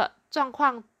在那个状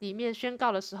况里面宣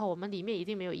告的时候，我们里面已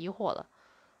经没有疑惑了。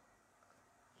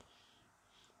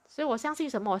所以我相信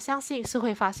什么？我相信是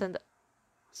会发生的，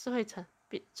是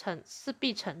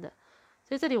必成的。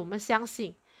所以这里我们相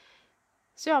信，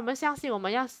所以我们相信我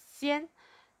们要先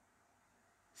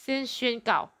宣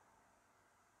告。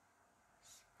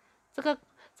这个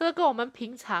跟我们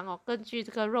平常根据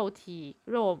这个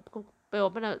被我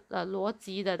们的逻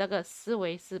辑的那个思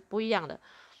维是不一样的。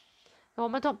我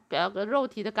们肉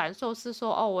体的感受是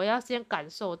说，我要先感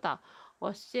受到，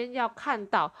我先要看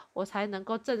到，我才能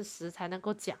够证实，才能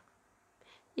够讲。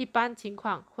一般情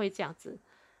况会这样子。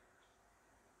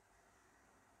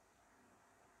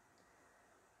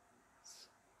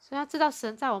所以要知道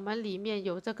神在我们里面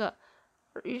有这个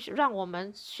让我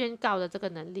们宣告的这个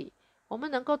能力，我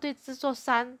们能够对这座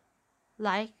山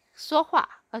来说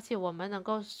话，而且我们能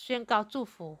够宣告祝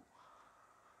福。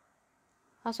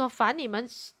他说：“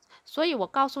所以我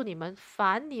告诉你们，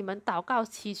凡你们祷告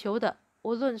祈求的，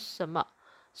无论什么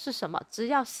是什么，只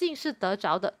要信是得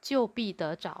着的，就必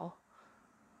得着。”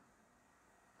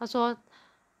他说：“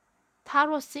他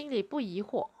若心里不疑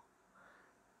惑，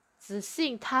只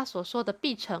信他所说的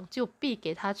必成，就必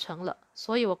给他成了。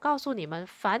所以我告诉你们，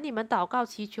凡你们祷告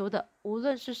祈求的，无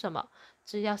论是什么，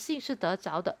只要信是得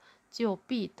着的，就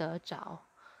必得着。”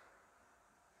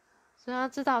所以要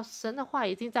知道神的话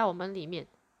已经在我们里面，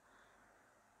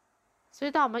所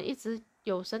以当我们一直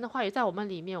有神的话语在我们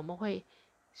里面，我们会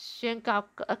宣告，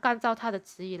按照他的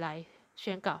旨意来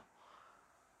宣告。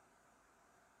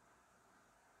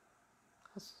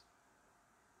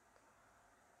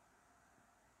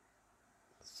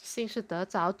信是得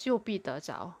着，就必得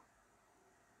着。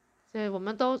所以我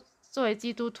们都作为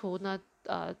基督徒呢，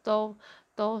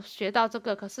都学到这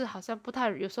个，可是好像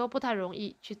有时候不太容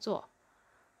易去做。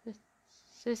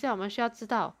所以现在我们需要知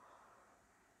道，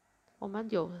我们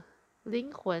有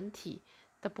灵魂体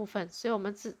的部分，所以我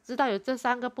们知道有这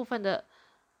3个部分的，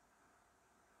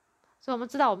所以我们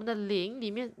知道我们的灵里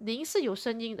面，灵是有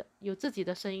声音的，有自己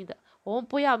的声音的。我们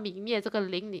不要泯灭这个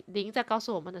灵在告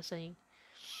诉我们的声音。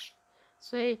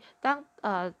所以当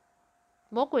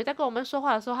魔鬼在跟我们说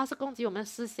话的时候，他是攻击我们的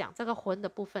思想这个魂的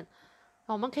部分，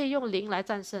我们可以用灵来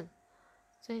战胜。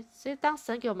所以当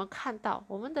神给我们看到，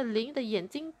我们的灵的眼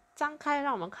睛张开，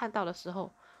让我们看到的时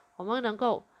候，我们能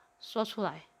够说出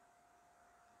来。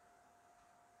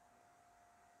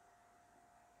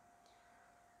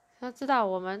要知道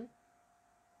我们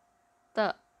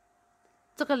的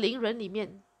这个灵人里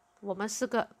面，我们是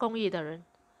个公义的人，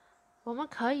我们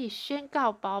可以宣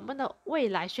告，把我们的未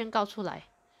来宣告出来。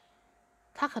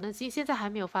它可能现在还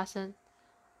没有发生，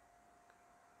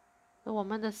我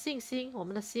们的信心，我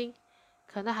们的心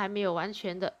可能还没有完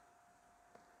全的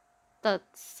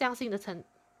相信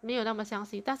没有那么相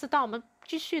信。但是当我们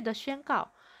继续的宣告，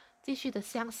继续的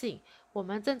相信，我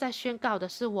们正在宣告的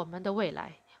是我们的未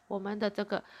来，我们的这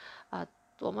个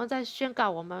我们在宣告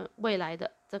我们未来的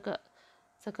这个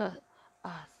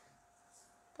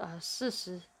事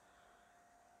实。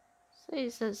所以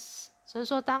神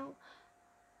说，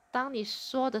当你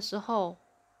说的时候，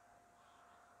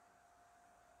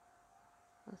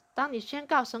当你宣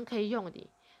告神可以用你，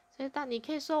所以当你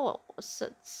可以说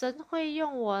神会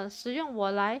用我，使用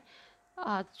我来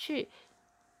去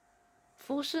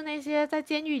服侍那些在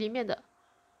监狱里面的。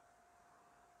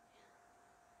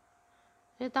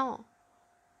所以当我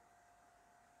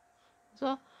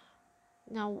说，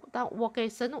当我给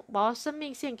神，把生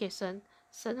命献给神，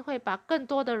神会把更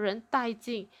多的人带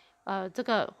进这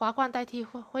个华冠代替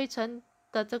灰尘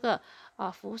的这个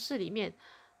服饰里面。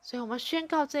所以我们宣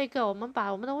告这个，我们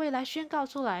把我们的未来宣告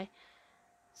出来。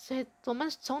所以我们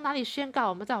从哪里宣告？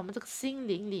我们在我们这个心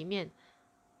灵里面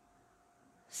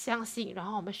相信，然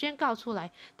后我们宣告出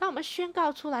来。当我们宣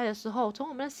告出来的时候，从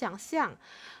我们的想象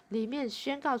里面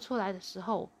宣告出来的时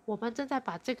候，我们正在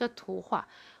把这个图画，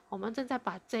我们正在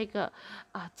把这个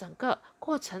整个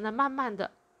过程呢，慢慢的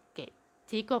给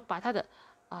提供，把它的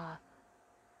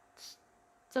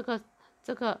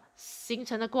这个形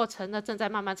成的过程呢，正在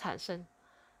慢慢产生。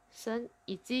神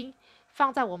已经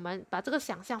放在我们，把这个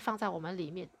想象放在我们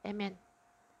里面。Amen。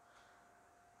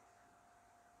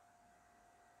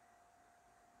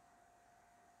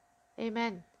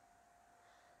Amen。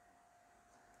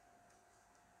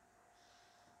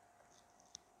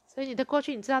所以你的过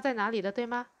去你知道在哪里了，对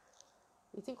吗？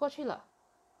已经过去了。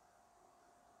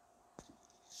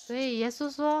所以耶稣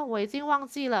说：“我已经忘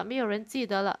记了，没有人记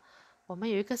得了。”我们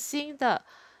有一个新的，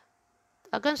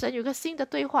跟神有一个新的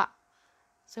对话。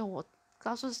所以我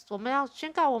我们要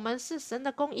宣告我们是神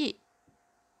的公义。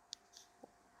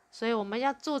所以我们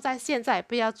要住在现在，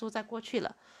不要住在过去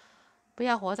了，不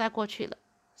要活在过去了。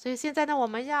所以现在呢，我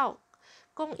们要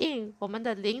供应我们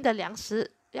的灵的粮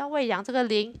食，要喂养这个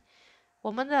灵。我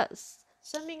们的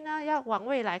生命呢，要往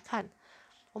未来看。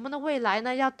我们的未来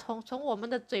呢，要从我们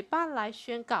的嘴巴来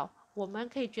宣告。我们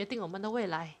可以决定我们的未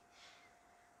来。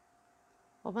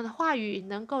我们的话语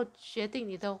能够决定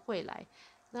你的未来。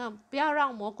那不要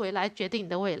让魔鬼来决定你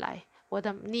的未来。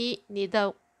你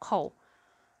的口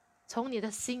从你的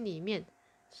心里面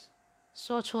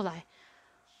说出来，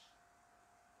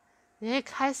你会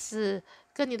开始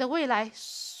跟你的未来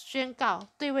宣告，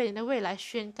对为你的未来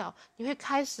宣告。你会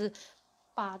开始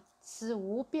把此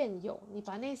无变有，你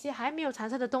把那些还没有产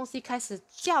生的东西开始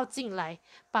叫进来，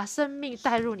把生命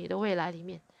带入你的未来里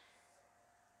面。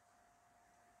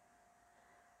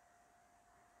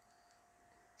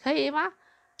可以吗？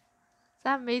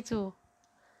赞美主，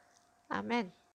阿门。